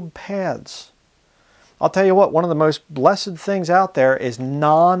the old paths. I'll tell you what, one of the most blessed things out there is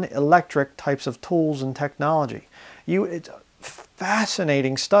non-electric types of tools and technology. It's a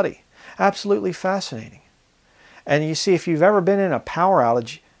fascinating study. Absolutely fascinating. And you see, if you've ever been in a power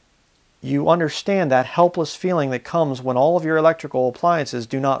outage, you understand that helpless feeling that comes when all of your electrical appliances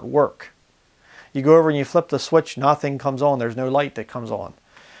do not work. You go over and you flip the switch, nothing comes on. There's no light that comes on.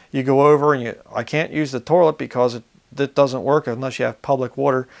 You go over and I can't use the toilet because it doesn't work unless you have public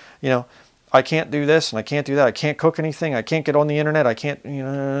water. I can't do this and I can't do that. I can't cook anything. I can't get on the internet. I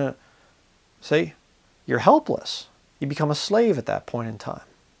can't, See? You're helpless. You become a slave at that point in time.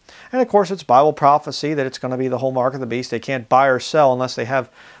 And of course, it's Bible prophecy that it's going to be the whole mark of the beast. They can't buy or sell unless they have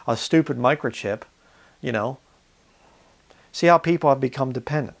a stupid microchip, See how people have become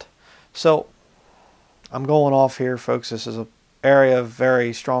dependent. So, I'm going off here, folks. This is an area of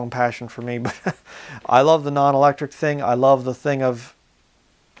very strong passion for me. But I love the non-electric thing. I love the thing of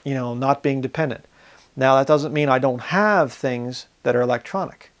not being dependent. Now, that doesn't mean I don't have things that are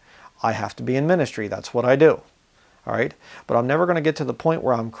electronic. I have to be in ministry. That's what I do. All right? But I'm never going to get to the point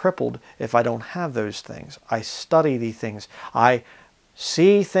where I'm crippled if I don't have those things. I study these things. I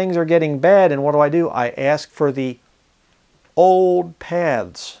see things are getting bad, and what do? I ask for the old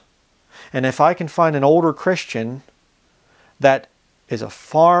paths. And if I can find an older Christian that is a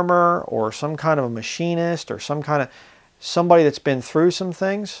farmer or some kind of a machinist or somebody that's been through some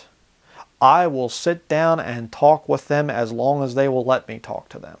things, I will sit down and talk with them as long as they will let me talk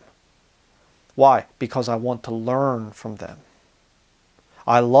to them. Why? Because I want to learn from them.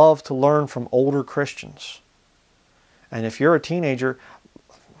 I love to learn from older Christians. And if you're a teenager,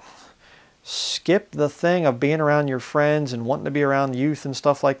 skip the thing of being around your friends and wanting to be around youth and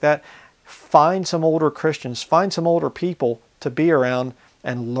stuff like that. Find some older Christians, find some older people to be around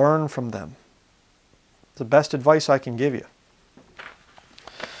and learn from them. It's the best advice I can give you.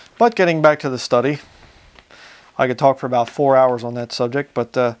 But getting back to the study, I could talk for about 4 hours on that subject,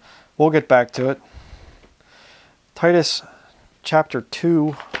 but we'll get back to it. Titus chapter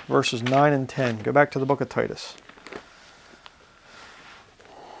 2, verses 9 and 10. Go back to the book of Titus.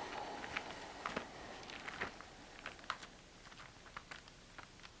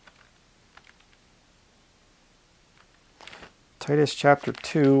 Titus chapter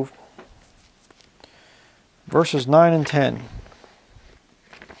 2, verses 9 and 10.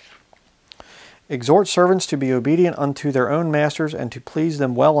 Exhort servants to be obedient unto their own masters, and to please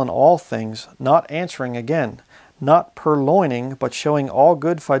them well in all things, not answering again, not purloining, but showing all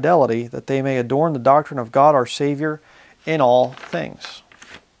good fidelity, that they may adorn the doctrine of God our Savior in all things.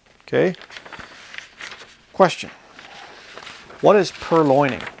 Okay? Question. What is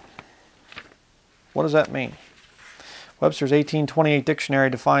purloining? What does that mean? Webster's 1828 dictionary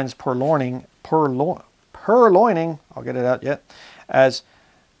defines purloining, I'll get it out yet, as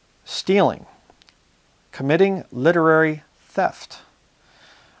stealing, committing literary theft.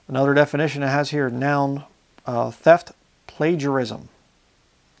 Another definition it has here, noun, theft, plagiarism.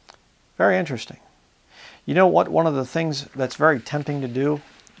 Very interesting. You know what? One of the things that's very tempting to do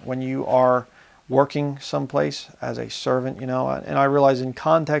when you are working someplace as a servant, you know, and I realize in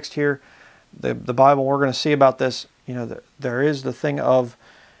context here, the Bible, we're going to see about this, you know, there is the thing of,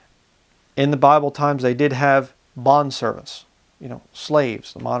 in the Bible times, they did have bond servants, you know,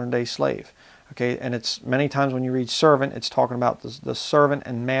 slaves, the modern day slave. Okay, and it's many times when you read servant, it's talking about the servant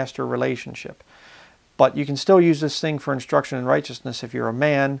and master relationship. But you can still use this thing for instruction in righteousness if you're a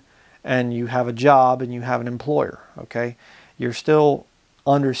man and you have a job and you have an employer. Okay, you're still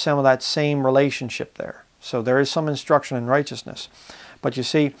under some of that same relationship there. So there is some instruction in righteousness. But you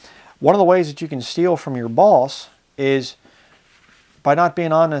see, one of the ways that you can steal from your boss is by not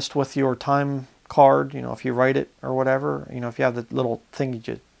being honest with your time card. You know, if you write it or whatever, you know, if you have the little thing you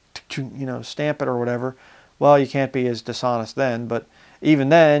just, you know, stamp it or whatever, well, you can't be as dishonest then. But even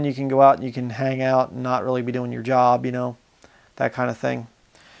then, you can go out and you can hang out and not really be doing your job, you know, that kind of thing.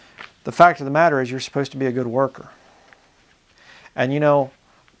 The fact of the matter is you're supposed to be a good worker. And you know,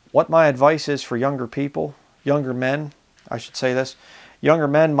 what my advice is for younger people, younger men, I should say this, younger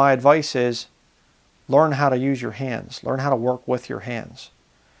men, my advice is learn how to use your hands. Learn how to work with your hands.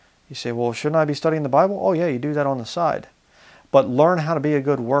 You say, well, shouldn't I be studying the Bible? Oh yeah, you do that on the side. But learn how to be a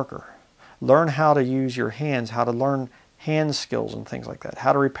good worker. Learn how to use your hands, how to learn hand skills and things like that,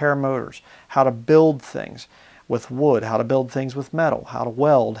 how to repair motors, how to build things with wood, how to build things with metal, how to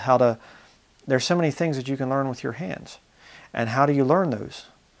weld, there's so many things that you can learn with your hands. And how do you learn those?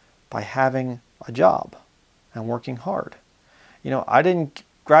 By having a job and working hard. You know, I didn't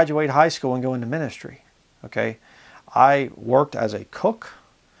graduate high school and go into ministry, okay? I worked as a cook.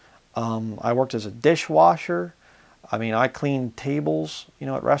 I worked as a dishwasher. I mean, I cleaned tables, you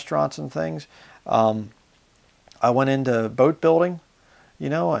know, at restaurants and things. I went into boat building, you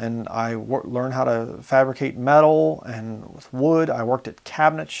know, and I learned how to fabricate metal and with wood. I worked at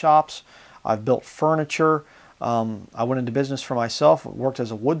cabinet shops. I've built furniture. I went into business for myself, worked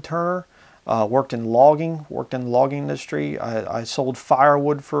as a wood turner, worked in the logging industry. I sold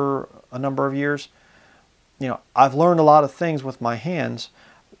firewood for a number of years. You know, I've learned a lot of things with my hands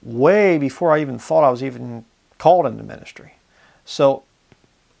way before I even thought I was even called into ministry. So,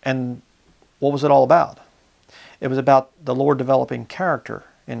 and what was it all about? It was about the Lord developing character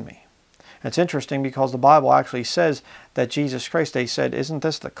in me. And it's interesting because the Bible actually says that Jesus Christ, they said, isn't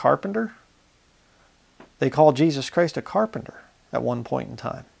this the carpenter? They called Jesus Christ a carpenter at one point in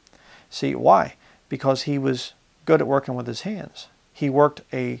time. See, why? Because he was good at working with his hands. He worked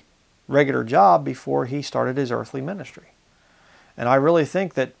a regular job before he started his earthly ministry. And I really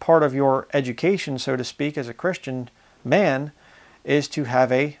think that part of your education, so to speak, as a Christian man is to have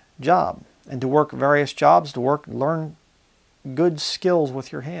a job and to work various jobs, learn good skills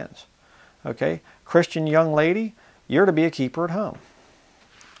with your hands. Okay? Christian young lady, you're to be a keeper at home.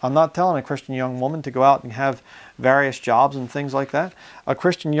 I'm not telling a Christian young woman to go out and have various jobs and things like that. A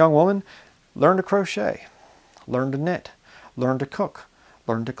Christian young woman, learn to crochet, learn to knit, learn to cook,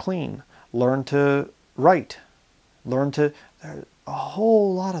 learn to clean, learn to write, there's a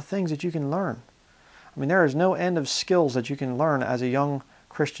whole lot of things that you can learn. I mean, there is no end of skills that you can learn as a young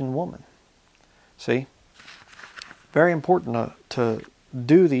Christian woman. See? Very important to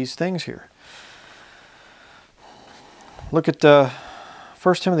do these things here. Look at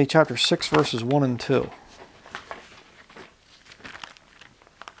 1 Timothy chapter 6, verses 1 and 2.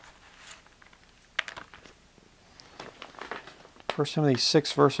 First Timothy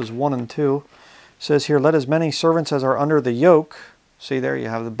 6, verses 1 and 2 says here, let as many servants as are under the yoke, see there you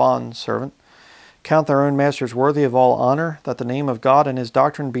have the bond servant, count their own masters worthy of all honor, that the name of God and his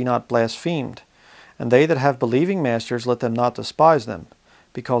doctrine be not blasphemed. And they that have believing masters, let them not despise them,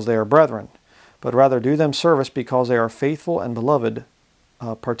 because they are brethren, but rather do them service because they are faithful and beloved,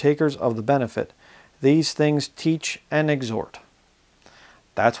 partakers of the benefit. These things teach and exhort.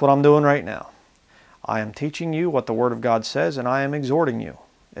 That's what I'm doing right now. I am teaching you what the Word of God says, and I am exhorting you.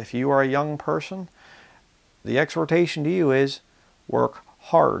 If you are a young person, the exhortation to you is work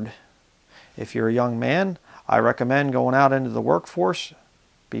hard. If you're a young man, I recommend going out into the workforce,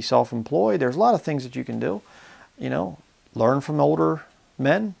 be self-employed. There's a lot of things that you can do. You know, learn from older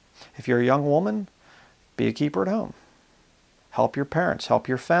men. If you're a young woman, be a keeper at home. Help your parents, help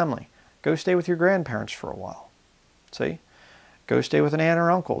your family. Go stay with your grandparents for a while. See? Go stay with an aunt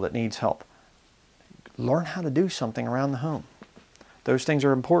or uncle that needs help. Learn how to do something around the home. Those things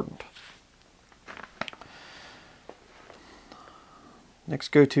are important. Next,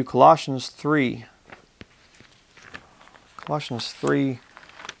 go to Colossians 3. Colossians 3,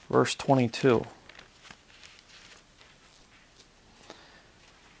 verse 22.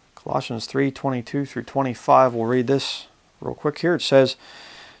 Colossians 3:22 through 25. We'll read this real quick here. It says,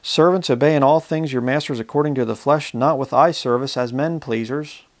 "Servants, obey in all things your masters according to the flesh, not with eye service as men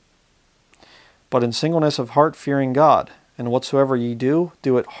pleasers, but in singleness of heart fearing God. And whatsoever ye do,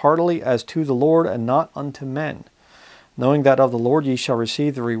 do it heartily as to the Lord and not unto men, knowing that of the Lord ye shall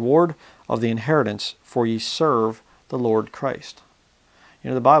receive the reward of the inheritance, for ye serve the Lord Christ."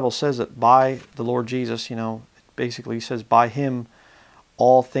 The Bible says that by the Lord Jesus, it basically says by Him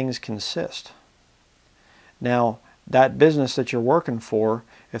all things consist. Now, that business that you're working for,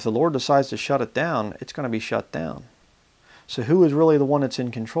 if the Lord decides to shut it down, it's going to be shut down. So who is really the one that's in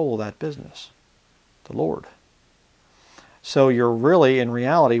control of that business? The Lord. So you're really, in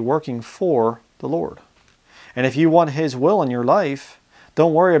reality, working for the Lord. And if you want His will in your life,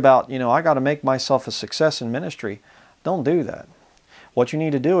 don't worry about, I got to make myself a success in ministry. Don't do that. What you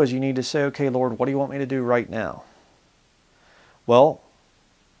need to do is you need to say, okay, Lord, what do you want me to do right now? Well,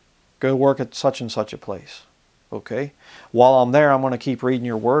 go work at such and such a place. Okay? While I'm there, I'm going to keep reading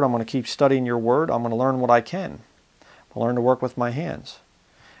your word. I'm going to keep studying your word. I'm going to learn what I can. I'll learn to work with my hands.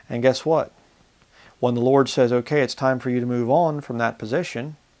 And guess what? When the Lord says, okay, it's time for you to move on from that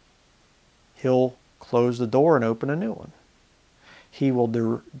position, He'll close the door and open a new one. He will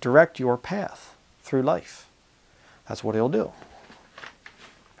direct your path through life. That's what He'll do.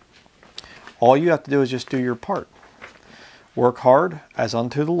 All you have to do is just do your part. Work hard as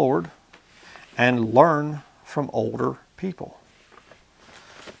unto the Lord and learn from older people.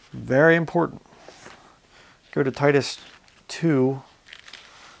 Very important. Go to Titus 2.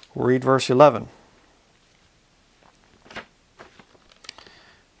 We'll read verse 11.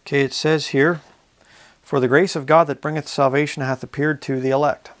 Okay, it says here, "For the grace of God that bringeth salvation hath appeared to the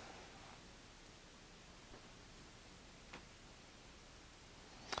elect."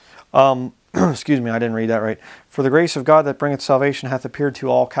 Excuse me, I didn't read that right. "For the grace of God that bringeth salvation hath appeared to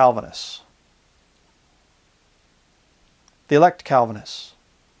all Calvinists." The elect Calvinists.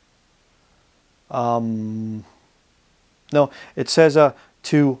 No, it says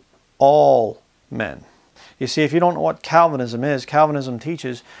to all men. You see, if you don't know what Calvinism is, Calvinism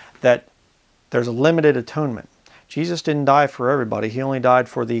teaches that there's a limited atonement. Jesus didn't die for everybody. He only died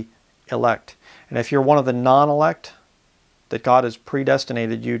for the elect. And if you're one of the non-elect, that God has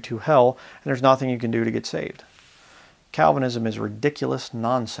predestinated you to hell, and there's nothing you can do to get saved. Calvinism is ridiculous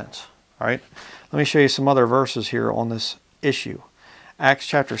nonsense. All right? Let me show you some other verses here on this issue. Acts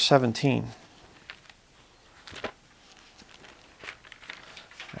chapter 17.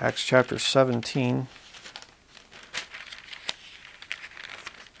 Acts chapter 17.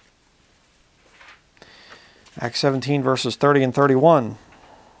 Acts 17 verses 30 and 31.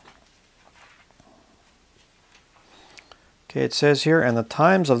 Okay, it says here, "And the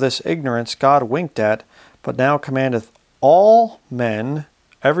times of this ignorance God winked at, but now commandeth all men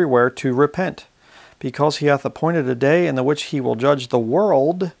everywhere to repent, because He hath appointed a day in the which He will judge the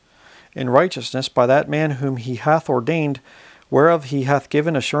world in righteousness by that man whom He hath ordained, whereof He hath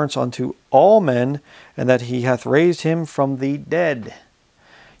given assurance unto all men, and that He hath raised Him from the dead."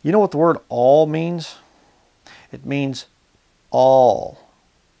 You know what the word all means? It means all.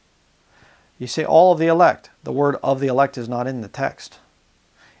 You say all of the elect. The word of the elect is not in the text.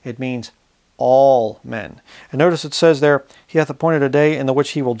 It means all men. And notice it says there, He hath appointed a day in the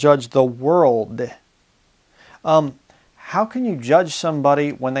which He will judge the world. How can you judge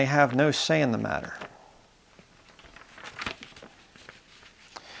somebody when they have no say in the matter?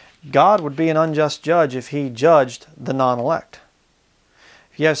 God would be an unjust judge if He judged the non-elect.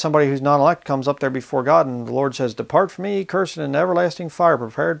 If you have somebody who's non-elect comes up there before God and the Lord says, "Depart from me, ye cursed, in everlasting fire,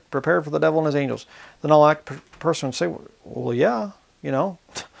 prepared for the devil and his angels," the non-elect person would say, "Well, yeah,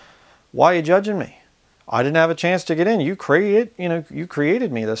 why are you judging me? I didn't have a chance to get in. You created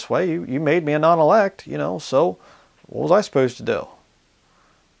me this way. You made me a non-elect, so what was I supposed to do?"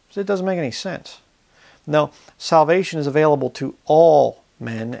 So it doesn't make any sense. No, salvation is available to all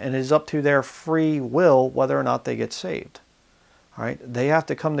men, and it is up to their free will whether or not they get saved. All right? They have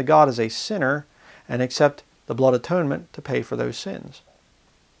to come to God as a sinner and accept the blood atonement to pay for those sins.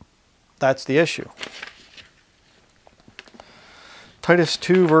 That's the issue. Titus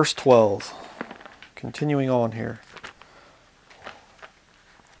 2 verse 12. Continuing on here.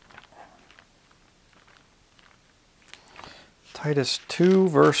 Titus 2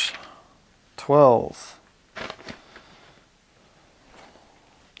 verse 12.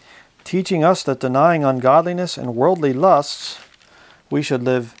 "Teaching us that denying ungodliness and worldly lusts, we should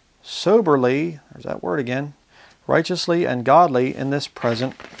live soberly," there's that word again, "righteously and godly in this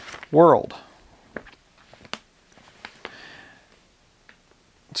present world."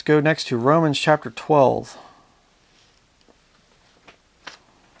 Let's go next to Romans chapter 12.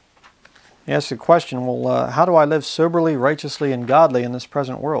 You ask the question, well, how do I live soberly, righteously, and godly in this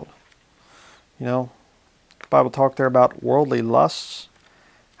present world? You know, the Bible talk there about worldly lusts.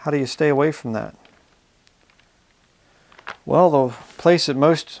 How do you stay away from that? Well, the place that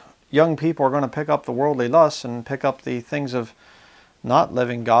most young people are going to pick up the worldly lusts and pick up the things of not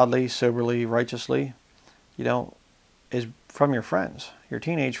living godly, soberly, righteously, you know, is from your friends, your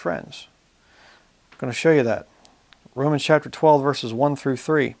teenage friends. I'm going to show you that. Romans chapter 12, verses 1 through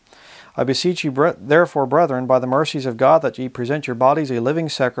 3. I beseech you, therefore, brethren, by the mercies of God, that ye present your bodies a living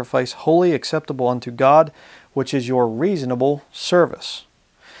sacrifice, wholly acceptable unto God, which is your reasonable service.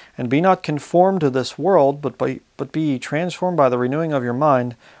 And be not conformed to this world, but be ye transformed by the renewing of your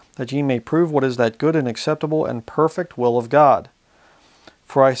mind, that ye may prove what is that good and acceptable and perfect will of God.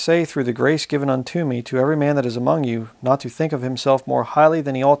 For I say, through the grace given unto me, to every man that is among you, not to think of himself more highly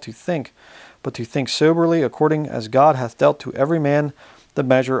than he ought to think, but to think soberly, according as God hath dealt to every man the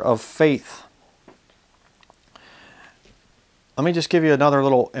measure of faith. Let me just give you another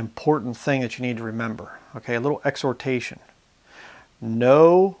little important thing that you need to remember. Okay, a little exhortation.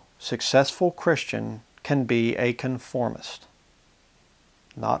 No successful Christian can be a conformist.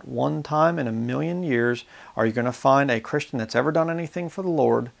 Not one time in a million years are you going to find a Christian that's ever done anything for the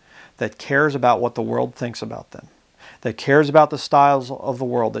Lord that cares about what the world thinks about them, that cares about the styles of the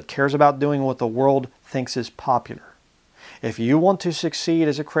world, that cares about doing what the world thinks is popular. If you want to succeed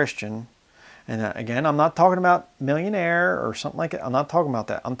as a Christian, and again, I'm not talking about millionaire or something like that. I'm not talking about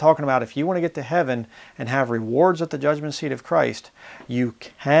that. I'm talking about if you want to get to heaven and have rewards at the judgment seat of Christ, you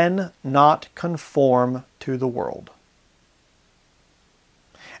cannot conform to the world.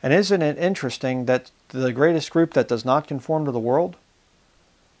 And isn't it interesting that the greatest group that does not conform to the world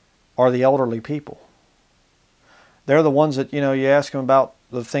are the elderly people? They're the ones that, you know, you ask them about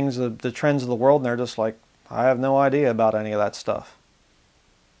the things, the trends of the world, and they're just like, I have no idea about any of that stuff.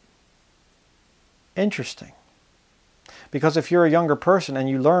 Interesting. Because if you're a younger person and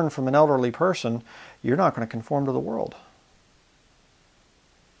you learn from an elderly person, you're not going to conform to the world.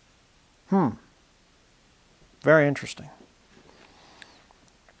 Very interesting.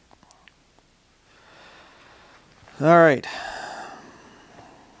 All right.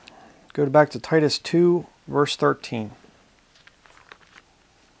 Go back to Titus 2, verse 13.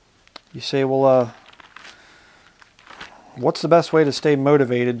 You say, well, what's the best way to stay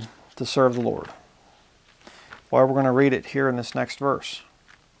motivated to serve the Lord? Well, we're going to read it here in this next verse.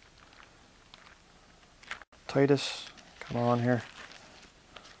 Titus, come on here.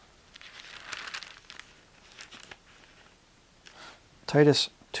 Titus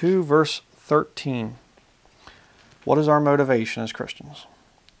 2, verse 13. What is our motivation as Christians?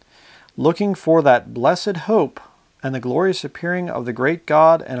 Looking for that blessed hope and the glorious appearing of the great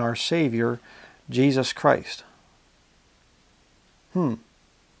God and our Savior, Jesus Christ. You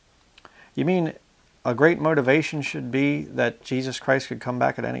mean a great motivation should be that Jesus Christ could come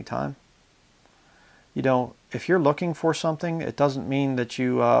back at any time? You know, if you're looking for something, it doesn't mean that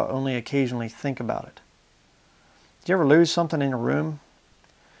you only occasionally think about it. Did you ever lose something in a room?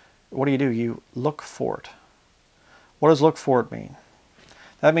 What do? You look for it. What does look for it mean?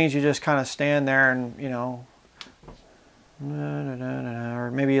 That means you just kind of stand there and, you know,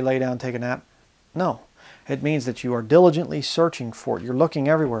 or maybe you lay down and take a nap. No. It means that you are diligently searching for it. You're looking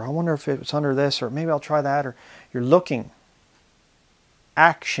everywhere. I wonder if it's under this, or maybe I'll try that. Or you're looking.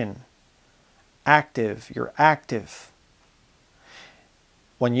 Action. Active. You're active.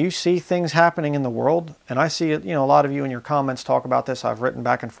 When you see things happening in the world, and I see it, you know, a lot of you in your comments talk about this. I've written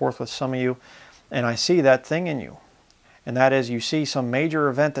back and forth with some of you, and I see that thing in you. And that is, you see some major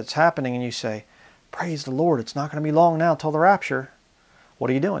event that's happening and you say, praise the Lord, it's not going to be long now till the rapture. What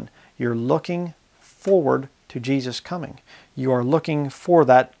are you doing? You're looking forward to Jesus coming. You are looking for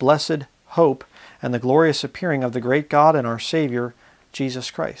that blessed hope and the glorious appearing of the great God and our Savior, Jesus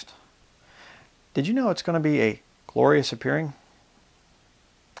Christ. Did you know it's going to be a glorious appearing?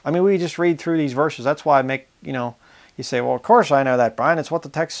 I mean, we just read through these verses. That's why I make, you know, you say, well, of course I know that, Brian. It's what the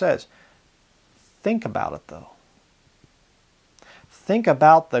text says. Think about it, though. Think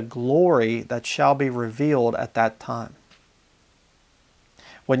about the glory that shall be revealed at that time.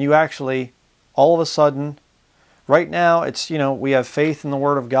 When you actually, all of a sudden, right now, it's, you know, we have faith in the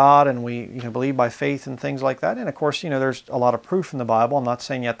Word of God and we, you know, believe by faith and things like that. And of course, you know, there's a lot of proof in the Bible. I'm not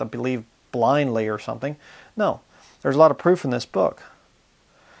saying you have to believe blindly or something. No, there's a lot of proof in this book.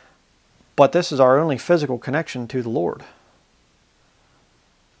 But this is our only physical connection to the Lord.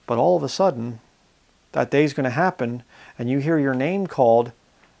 But all of a sudden, that day's going to happen, and you hear your name called,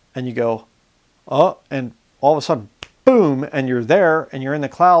 and you go, oh, and all of a sudden, boom, and you're there, and you're in the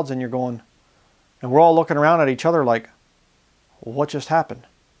clouds, and you're going, and we're all looking around at each other like, well, what just happened?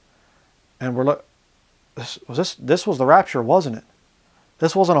 And this was the rapture, wasn't it?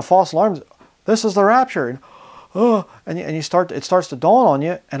 This wasn't a false alarm. This is the rapture. And, oh, and it starts to dawn on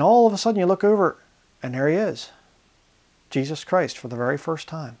you, and all of a sudden you look over, and there he is. Jesus Christ for the very first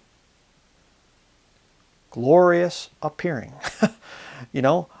time. Glorious appearing. You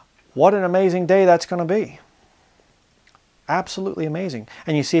know, what an amazing day that's going to be. Absolutely amazing.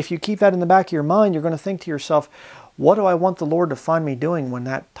 And you see, if you keep that in the back of your mind, you're going to think to yourself, what do I want the Lord to find me doing when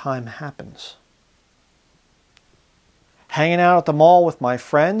that time happens? Hanging out at the mall with my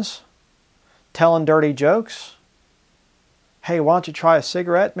friends? Telling dirty jokes? Hey, why don't you try a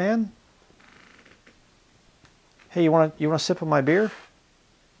cigarette, man? Hey, you want a sip of my beer?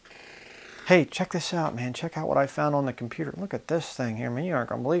 Hey, check this out, man. Check out what I found on the computer. Look at this thing here, man. You aren't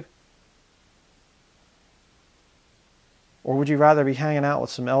going to believe it. Or would you rather be hanging out with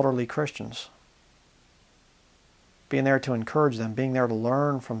some elderly Christians? Being there to encourage them, being there to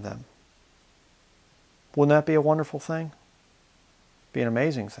learn from them. Wouldn't that be a wonderful thing? Be an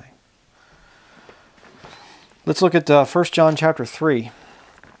amazing thing. Let's look at 1 John chapter 3.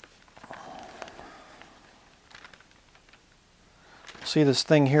 See this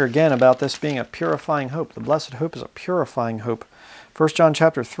thing here again about this being a purifying hope. The blessed hope is a purifying hope. 1 John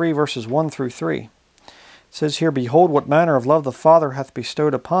chapter 3 verses 1 through 3. It says here, Behold, what manner of love the Father hath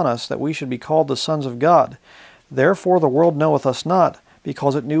bestowed upon us, that we should be called the sons of God. Therefore the world knoweth us not,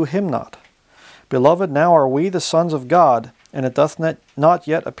 because it knew him not. Beloved, now are we the sons of God, and it doth not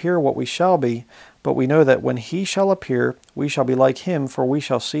yet appear what we shall be, but we know that when he shall appear, we shall be like him, for we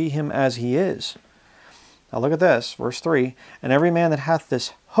shall see him as he is. Now look at this, verse 3. And every man that hath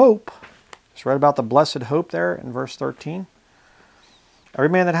this hope, just read about the blessed hope there in verse 13. Every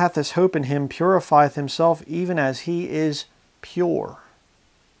man that hath this hope in him purifieth himself even as he is pure.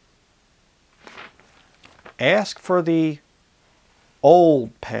 Ask for the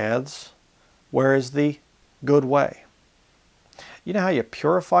old paths, where is the good way? You know how you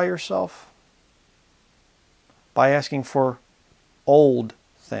purify yourself? By asking for old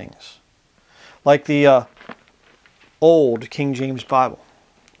things. Like the old King James Bible.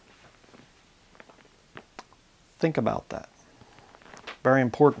 Think about that. Very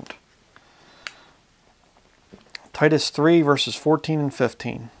important. Titus 3 verses 14 and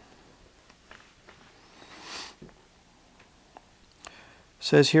 15.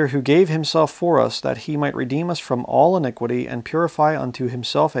 Says here, Who gave himself for us, that he might redeem us from all iniquity, and purify unto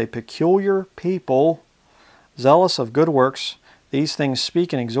himself a peculiar people, zealous of good works. These things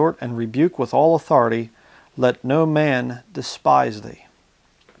speak and exhort and rebuke with all authority. Let no man despise thee.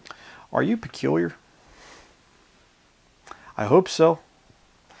 Are you peculiar? I hope so.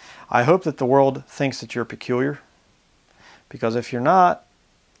 I hope that the world thinks that you're peculiar. Because if you're not,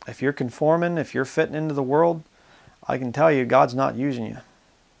 if you're conforming, if you're fitting into the world, I can tell you God's not using you.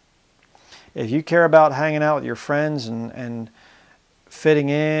 If you care about hanging out with your friends and fitting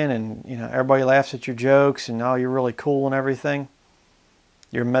in, and you know everybody laughs at your jokes and oh, you're really cool and everything,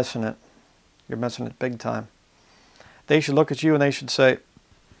 you're missing it. You're missing it big time. They should look at you and they should say,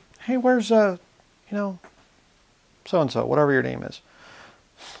 hey, where's so-and-so, whatever your name is.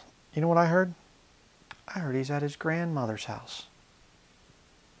 You know what I heard? I heard he's at his grandmother's house.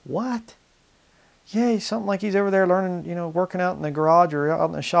 What? Yeah, something like he's over there learning, working out in the garage or out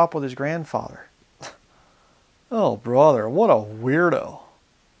in the shop with his grandfather. Oh, brother, what a weirdo.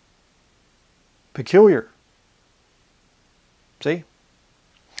 Peculiar. See?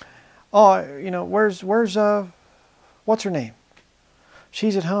 Oh, where's what's her name?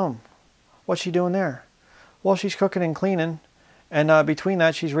 She's at home. What's she doing there? Well, she's cooking and cleaning, and between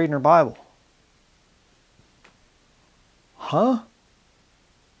that, she's reading her Bible. Huh?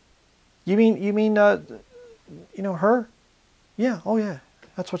 You mean her? Yeah, oh yeah,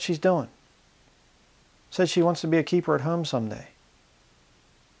 that's what she's doing. Says she wants to be a keeper at home someday.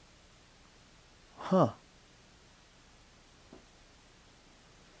 Huh.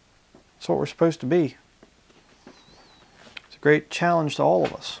 That's what we're supposed to be. It's a great challenge to all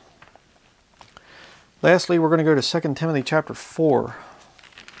of us. Lastly, we're going to go to 2 Timothy chapter 4.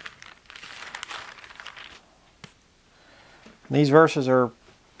 And these verses are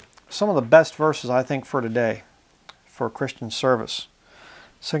some of the best verses, I think, for today, for Christian service.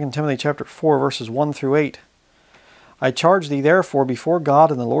 2 Timothy chapter 4, verses 1 through 8. I charge thee therefore before God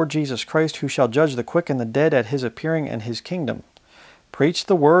and the Lord Jesus Christ, who shall judge the quick and the dead at his appearing and his kingdom. Preach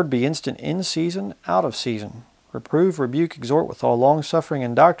the word, be instant in season, out of season. Reprove, rebuke, exhort with all longsuffering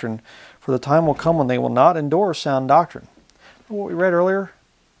and doctrine, for the time will come when they will not endure sound doctrine. Remember what we read earlier?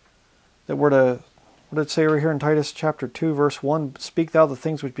 That we're to, what did it say over here in Titus chapter 2, verse 1? Speak thou the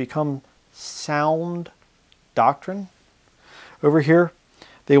things which become sound doctrine. Over here,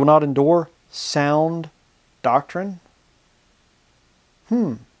 They will not endure sound doctrine.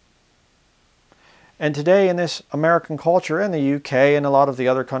 And today in this American culture, and the UK and a lot of the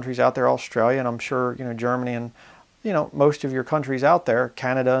other countries out there, Australia, and I'm sure, Germany and, most of your countries out there,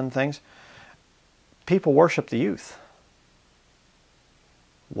 Canada and things, people worship the youth.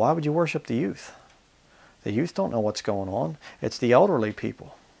 Why would you worship the youth? The youth don't know what's going on. It's the elderly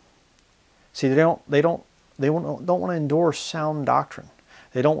people. See, they don't want to endure sound doctrine.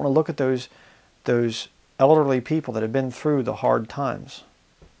 They don't want to look at those elderly people that have been through the hard times.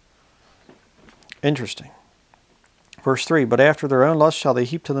 Interesting. Verse 3, but after their own lust shall they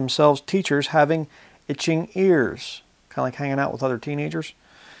heap to themselves teachers having itching ears. Kind of like hanging out with other teenagers.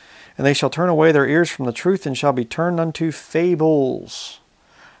 And they shall turn away their ears from the truth and shall be turned unto fables.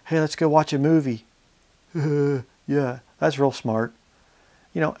 Hey, let's go watch a movie. Yeah, that's real smart.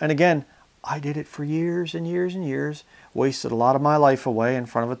 And again, I did it for years and years and years. Wasted a lot of my life away in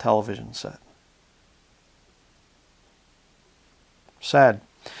front of a television set. Sad.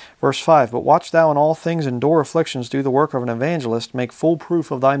 Verse 5, but watch thou in all things, endure afflictions, do the work of an evangelist, make full proof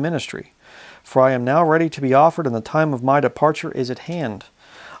of thy ministry. For I am now ready to be offered, and the time of my departure is at hand.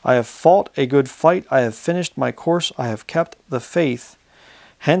 I have fought a good fight, I have finished my course, I have kept the faith.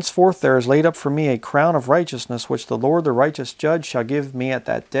 Henceforth there is laid up for me a crown of righteousness, which the Lord the righteous judge shall give me at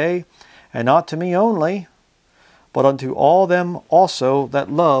that day, and not to me only, but unto all them also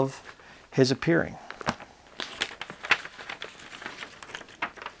that love his appearing.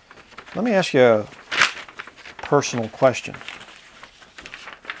 Let me ask you a personal question.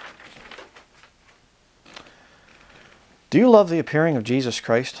 Do you love the appearing of Jesus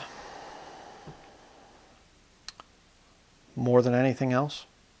Christ more than anything else?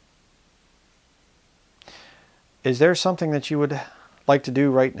 Is there something that you would like to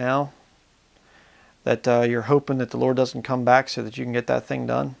do right now that you're hoping that the Lord doesn't come back so that you can get that thing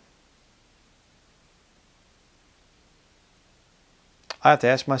done? I have to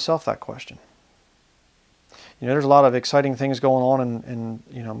ask myself that question. There's a lot of exciting things going on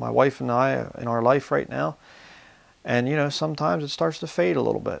in my wife and I in our life right now. And, sometimes it starts to fade a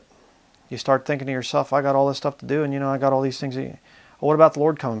little bit. You start thinking to yourself, I got all this stuff to do, and, I got all these things. Oh, what about the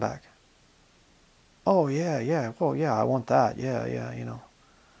Lord coming back? Oh, yeah. Well, yeah, I want that. Yeah.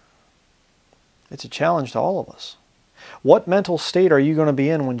 It's a challenge to all of us. What mental state are you going to be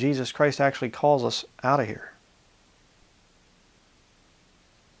in when Jesus Christ actually calls us out of here?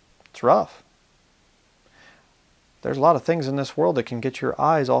 It's rough. There's a lot of things in this world that can get your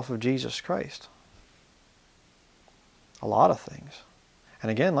eyes off of Jesus Christ. A lot of things. And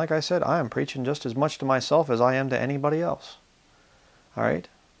again, like I said, I am preaching just as much to myself as I am to anybody else. All right?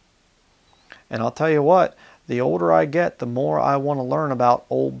 And I'll tell you what, the older I get, the more I want to learn about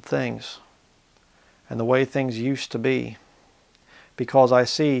old things and the way things used to be. Because I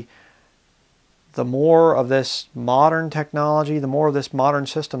see the more of this modern technology, the more of this modern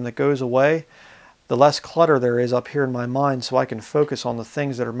system that goes away, the less clutter there is up here in my mind, so I can focus on the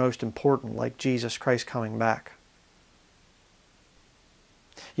things that are most important, like Jesus Christ coming back.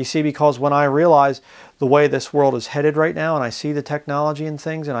 You see, because when I realize the way this world is headed right now, and I see the technology and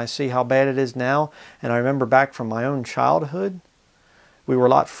things, and I see how bad it is now, and I remember back from my own childhood, we were a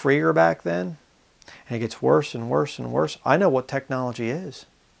lot freer back then, and it gets worse and worse and worse. I know what technology is.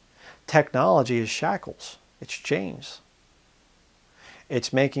 Technology is shackles. It's chains.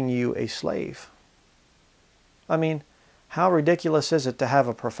 It's making you a slave. I mean, how ridiculous is it to have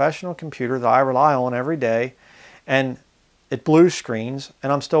a professional computer that I rely on every day, and it blue screens,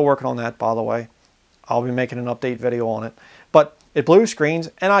 and I'm still working on that, by the way. I'll be making an update video on it. But it blue screens,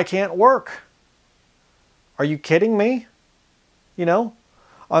 and I can't work. Are you kidding me?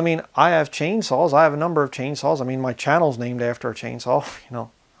 I mean, I have chainsaws. I have a number of chainsaws. I mean, my channel's named after a chainsaw.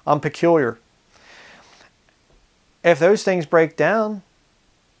 I'm peculiar. If those things break down,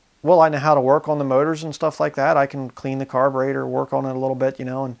 well, I know how to work on the motors and stuff like that. I can clean the carburetor, work on it a little bit,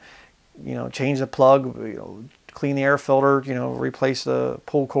 and change the plug, clean the air filter, replace the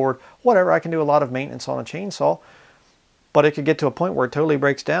pull cord, whatever. I can do a lot of maintenance on a chainsaw, but it could get to a point where it totally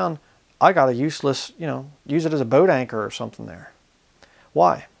breaks down. I got a useless, use it as a boat anchor or something there.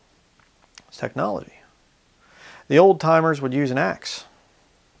 Why? It's technology. The old timers would use an axe.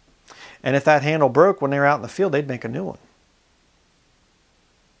 And if that handle broke when they were out in the field, they'd make a new one.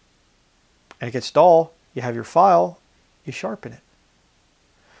 And it gets dull, you have your file, you sharpen it.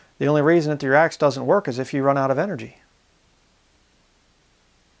 The only reason that your axe doesn't work is if you run out of energy.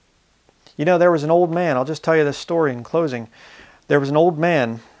 There was an old man, I'll just tell you this story in closing. There was an old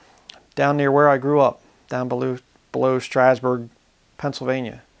man down near where I grew up, down below Strasburg,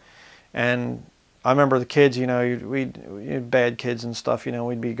 Pennsylvania. And I remember the kids, you know, we'd bad kids and stuff, you know,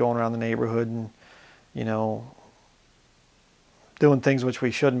 we'd be going around the neighborhood and, you know, doing things which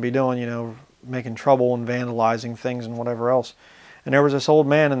we shouldn't be doing, you know, making trouble and vandalizing things and whatever else. And there was this old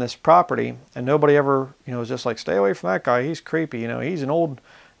man in this property, and nobody ever, you know, was just like, stay away from that guy, he's creepy, you know, he's an old,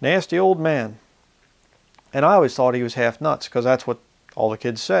 nasty old man. And I always thought he was half nuts, because that's what all the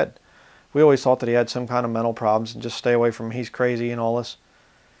kids said. We always thought that he had some kind of mental problems and just stay away from him, he's crazy and all this.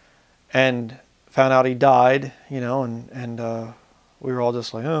 And found out he died, you know, and we were all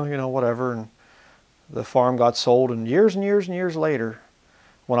just like, oh, you know, whatever. And the farm got sold, and years and years and years later,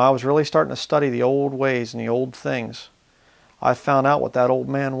 when I was really starting to study the old ways and the old things, I found out what that old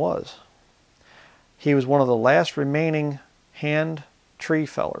man was. He was one of the last remaining hand tree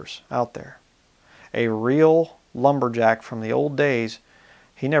fellers out there. A real lumberjack from the old days.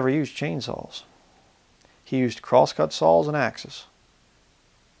 He never used chainsaws. He used crosscut saws and axes.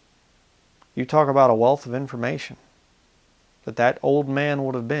 You talk about a wealth of information that old man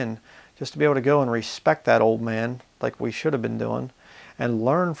would have been, just to be able to go and respect that old man like we should have been doing and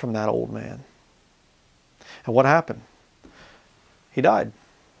learn from that old man. And what happened? He died.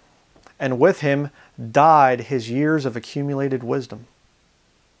 And with him died his years of accumulated wisdom.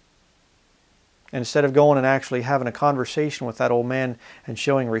 And instead of going and actually having a conversation with that old man and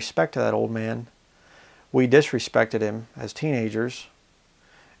showing respect to that old man, we disrespected him as teenagers,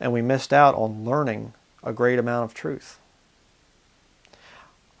 and we missed out on learning a great amount of truth.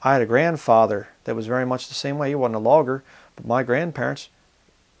 I had a grandfather that was very much the same way. He wasn't a logger, but my grandparents,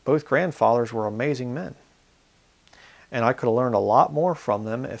 both grandfathers, were amazing men. And I could have learned a lot more from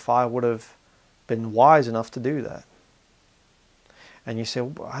them if I would have been wise enough to do that. And you say,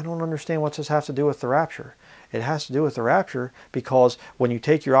 well, I don't understand what this has to do with the rapture. It has to do with the rapture because when you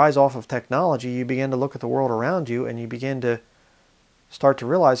take your eyes off of technology, you begin to look at the world around you, and you begin to start to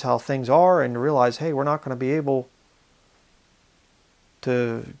realize how things are, and realize, hey, we're not going to be able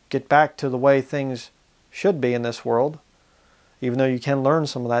to get back to the way things should be in this world, even though you can learn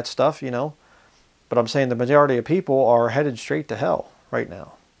some of that stuff, you know. But I'm saying the majority of people are headed straight to hell right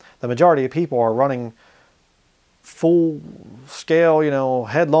now. The majority of people are running full scale, you know,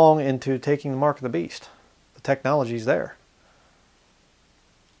 headlong into taking the mark of the beast. The technology's there.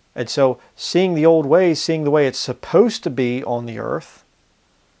 And so seeing the old ways, seeing the way it's supposed to be on the earth,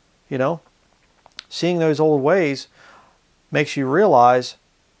 you know, seeing those old ways makes you realize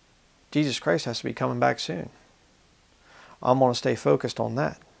Jesus Christ has to be coming back soon. I'm going to stay focused on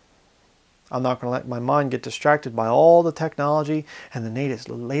that. I'm not going to let my mind get distracted by all the technology and the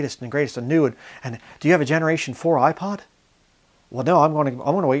latest and greatest and new. And do you have a Generation 4 iPod? Well, no, I'm going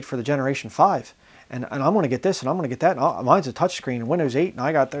to wait for the Generation 5. And I'm going to get this and I'm going to get that. And mine's a touchscreen, Windows 8, and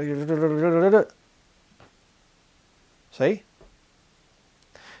I got the... See?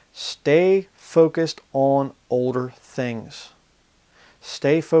 Stay focused on older things.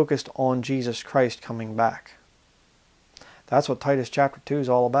 Stay focused on Jesus Christ coming back. That's what Titus chapter 2 is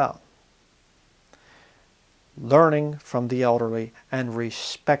all about. Learning from the elderly and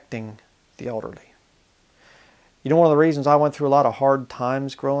respecting the elderly. You know, one of the reasons I went through a lot of hard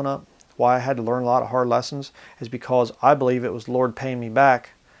times growing up, why I had to learn a lot of hard lessons, is because I believe it was the Lord paying me back,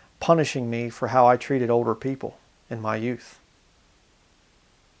 punishing me for how I treated older people in my youth.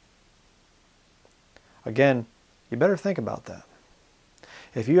 Again, you better think about that.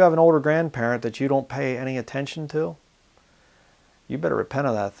 If you have an older grandparent that you don't pay any attention to, you better repent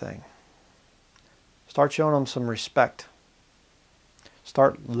of that thing. Start showing them some respect.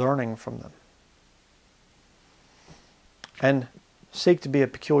 Start learning from them. And seek to be a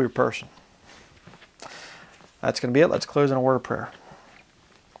peculiar person. That's going to be it. Let's close in a word of prayer.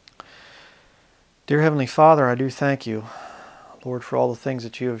 Dear Heavenly Father, I do thank you, Lord, for all the things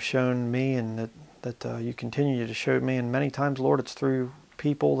that you have shown me and that you continue to show me. And many times, Lord, it's through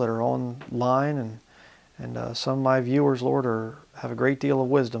people that are online, and some of my viewers, Lord, have a great deal of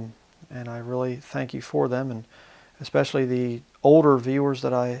wisdom. And I really thank you for them, and especially the older viewers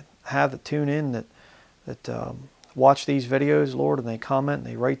that I have that tune in, that watch these videos, Lord, and they comment and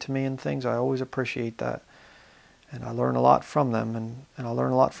they write to me and things. I always appreciate that. And I learn a lot from them, and I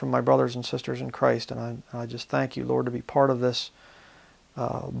learn a lot from my brothers and sisters in Christ. And I just thank you, Lord, to be part of this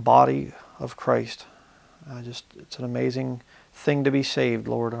body of Christ. It's an amazing thing to be saved,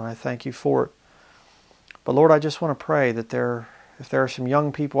 Lord, and I thank you for it. But Lord, I just want to pray that if there are some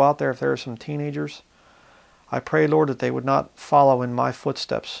young people out there, if there are some teenagers, I pray, Lord, that they would not follow in my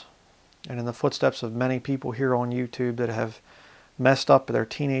footsteps and in the footsteps of many people here on YouTube that have messed up their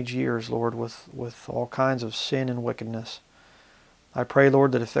teenage years, Lord, with all kinds of sin and wickedness. I pray,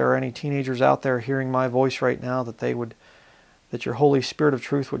 Lord, that if there are any teenagers out there hearing my voice right now, that they would that your Holy Spirit of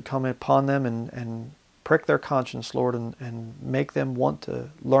truth would come upon them and prick their conscience, Lord, and make them want to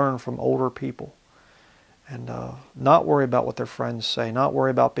learn from older people. And not worry about what their friends say, not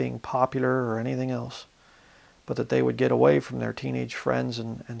worry about being popular or anything else, but that they would get away from their teenage friends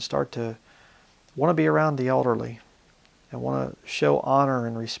and start to want to be around the elderly and want to show honor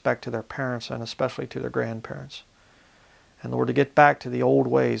and respect to their parents and especially to their grandparents. And Lord, to get back to the old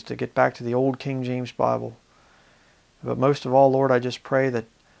ways, to get back to the old King James Bible. But most of all, Lord, I just pray that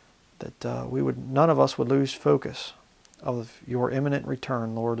none of us would lose focus of your imminent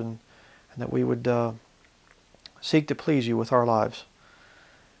return, Lord, and that we would seek to please you with our lives.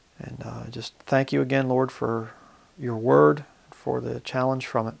 And just thank you again, Lord, for your word, for the challenge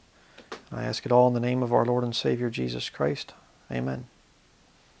from it. I ask it all in the name of our Lord and Savior, Jesus Christ. Amen.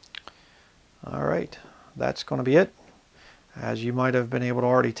 All right, that's going to be it. As you might have been able to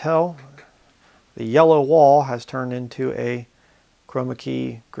already tell, the yellow wall has turned into a chroma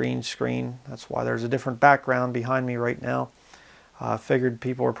key green screen. That's why there's a different background behind me right now. I figured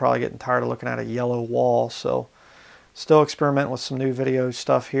people were probably getting tired of looking at a yellow wall, so still experimenting with some new video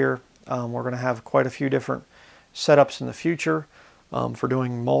stuff here. We're going to have quite a few different setups in the future for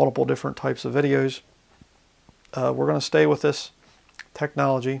doing multiple different types of videos. We're going to stay with this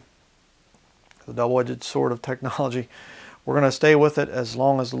technology, the double-edged sword of technology. We're going to stay with it as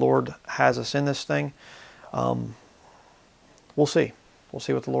long as the Lord has us in this thing. We'll see. We'll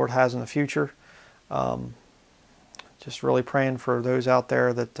see what the Lord has in the future. Just really praying for those out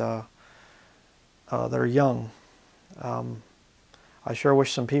there that are young. I sure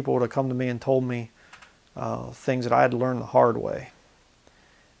wish some people would have come to me and told me things that I had to learn the hard way.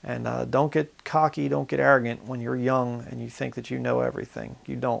 And don't get cocky, don't get arrogant when you're young and you think that you know everything.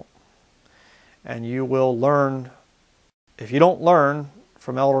 You don't. And you will learn. If you don't learn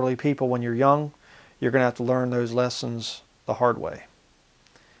from elderly people when you're young, you're going to have to learn those lessons the hard way.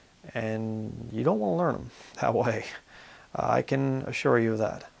 And you don't want to learn them that way. I can assure you of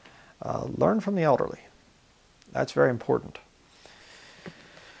that. Learn from the elderly. That's very important.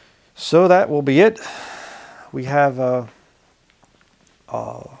 So that will be it. We have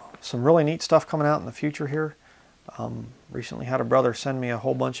some really neat stuff coming out in the future here. Recently had a brother send me a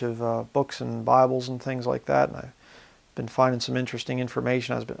whole bunch of books and Bibles and things like that, and I've been finding some interesting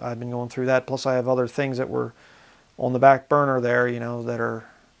information. I've been going through that. Plus I have other things that were on the back burner there, that are,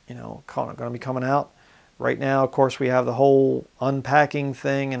 going to be coming out. Right now, of course, we have the whole unpacking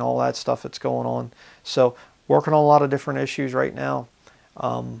thing and all that stuff that's going on. So working on a lot of different issues right now.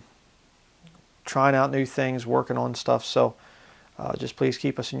 Trying out new things, working on stuff. So just please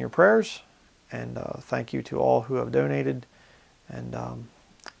keep us in your prayers. And thank you to all who have donated. And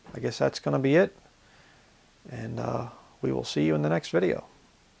I guess that's going to be it. And we will see you in the next video.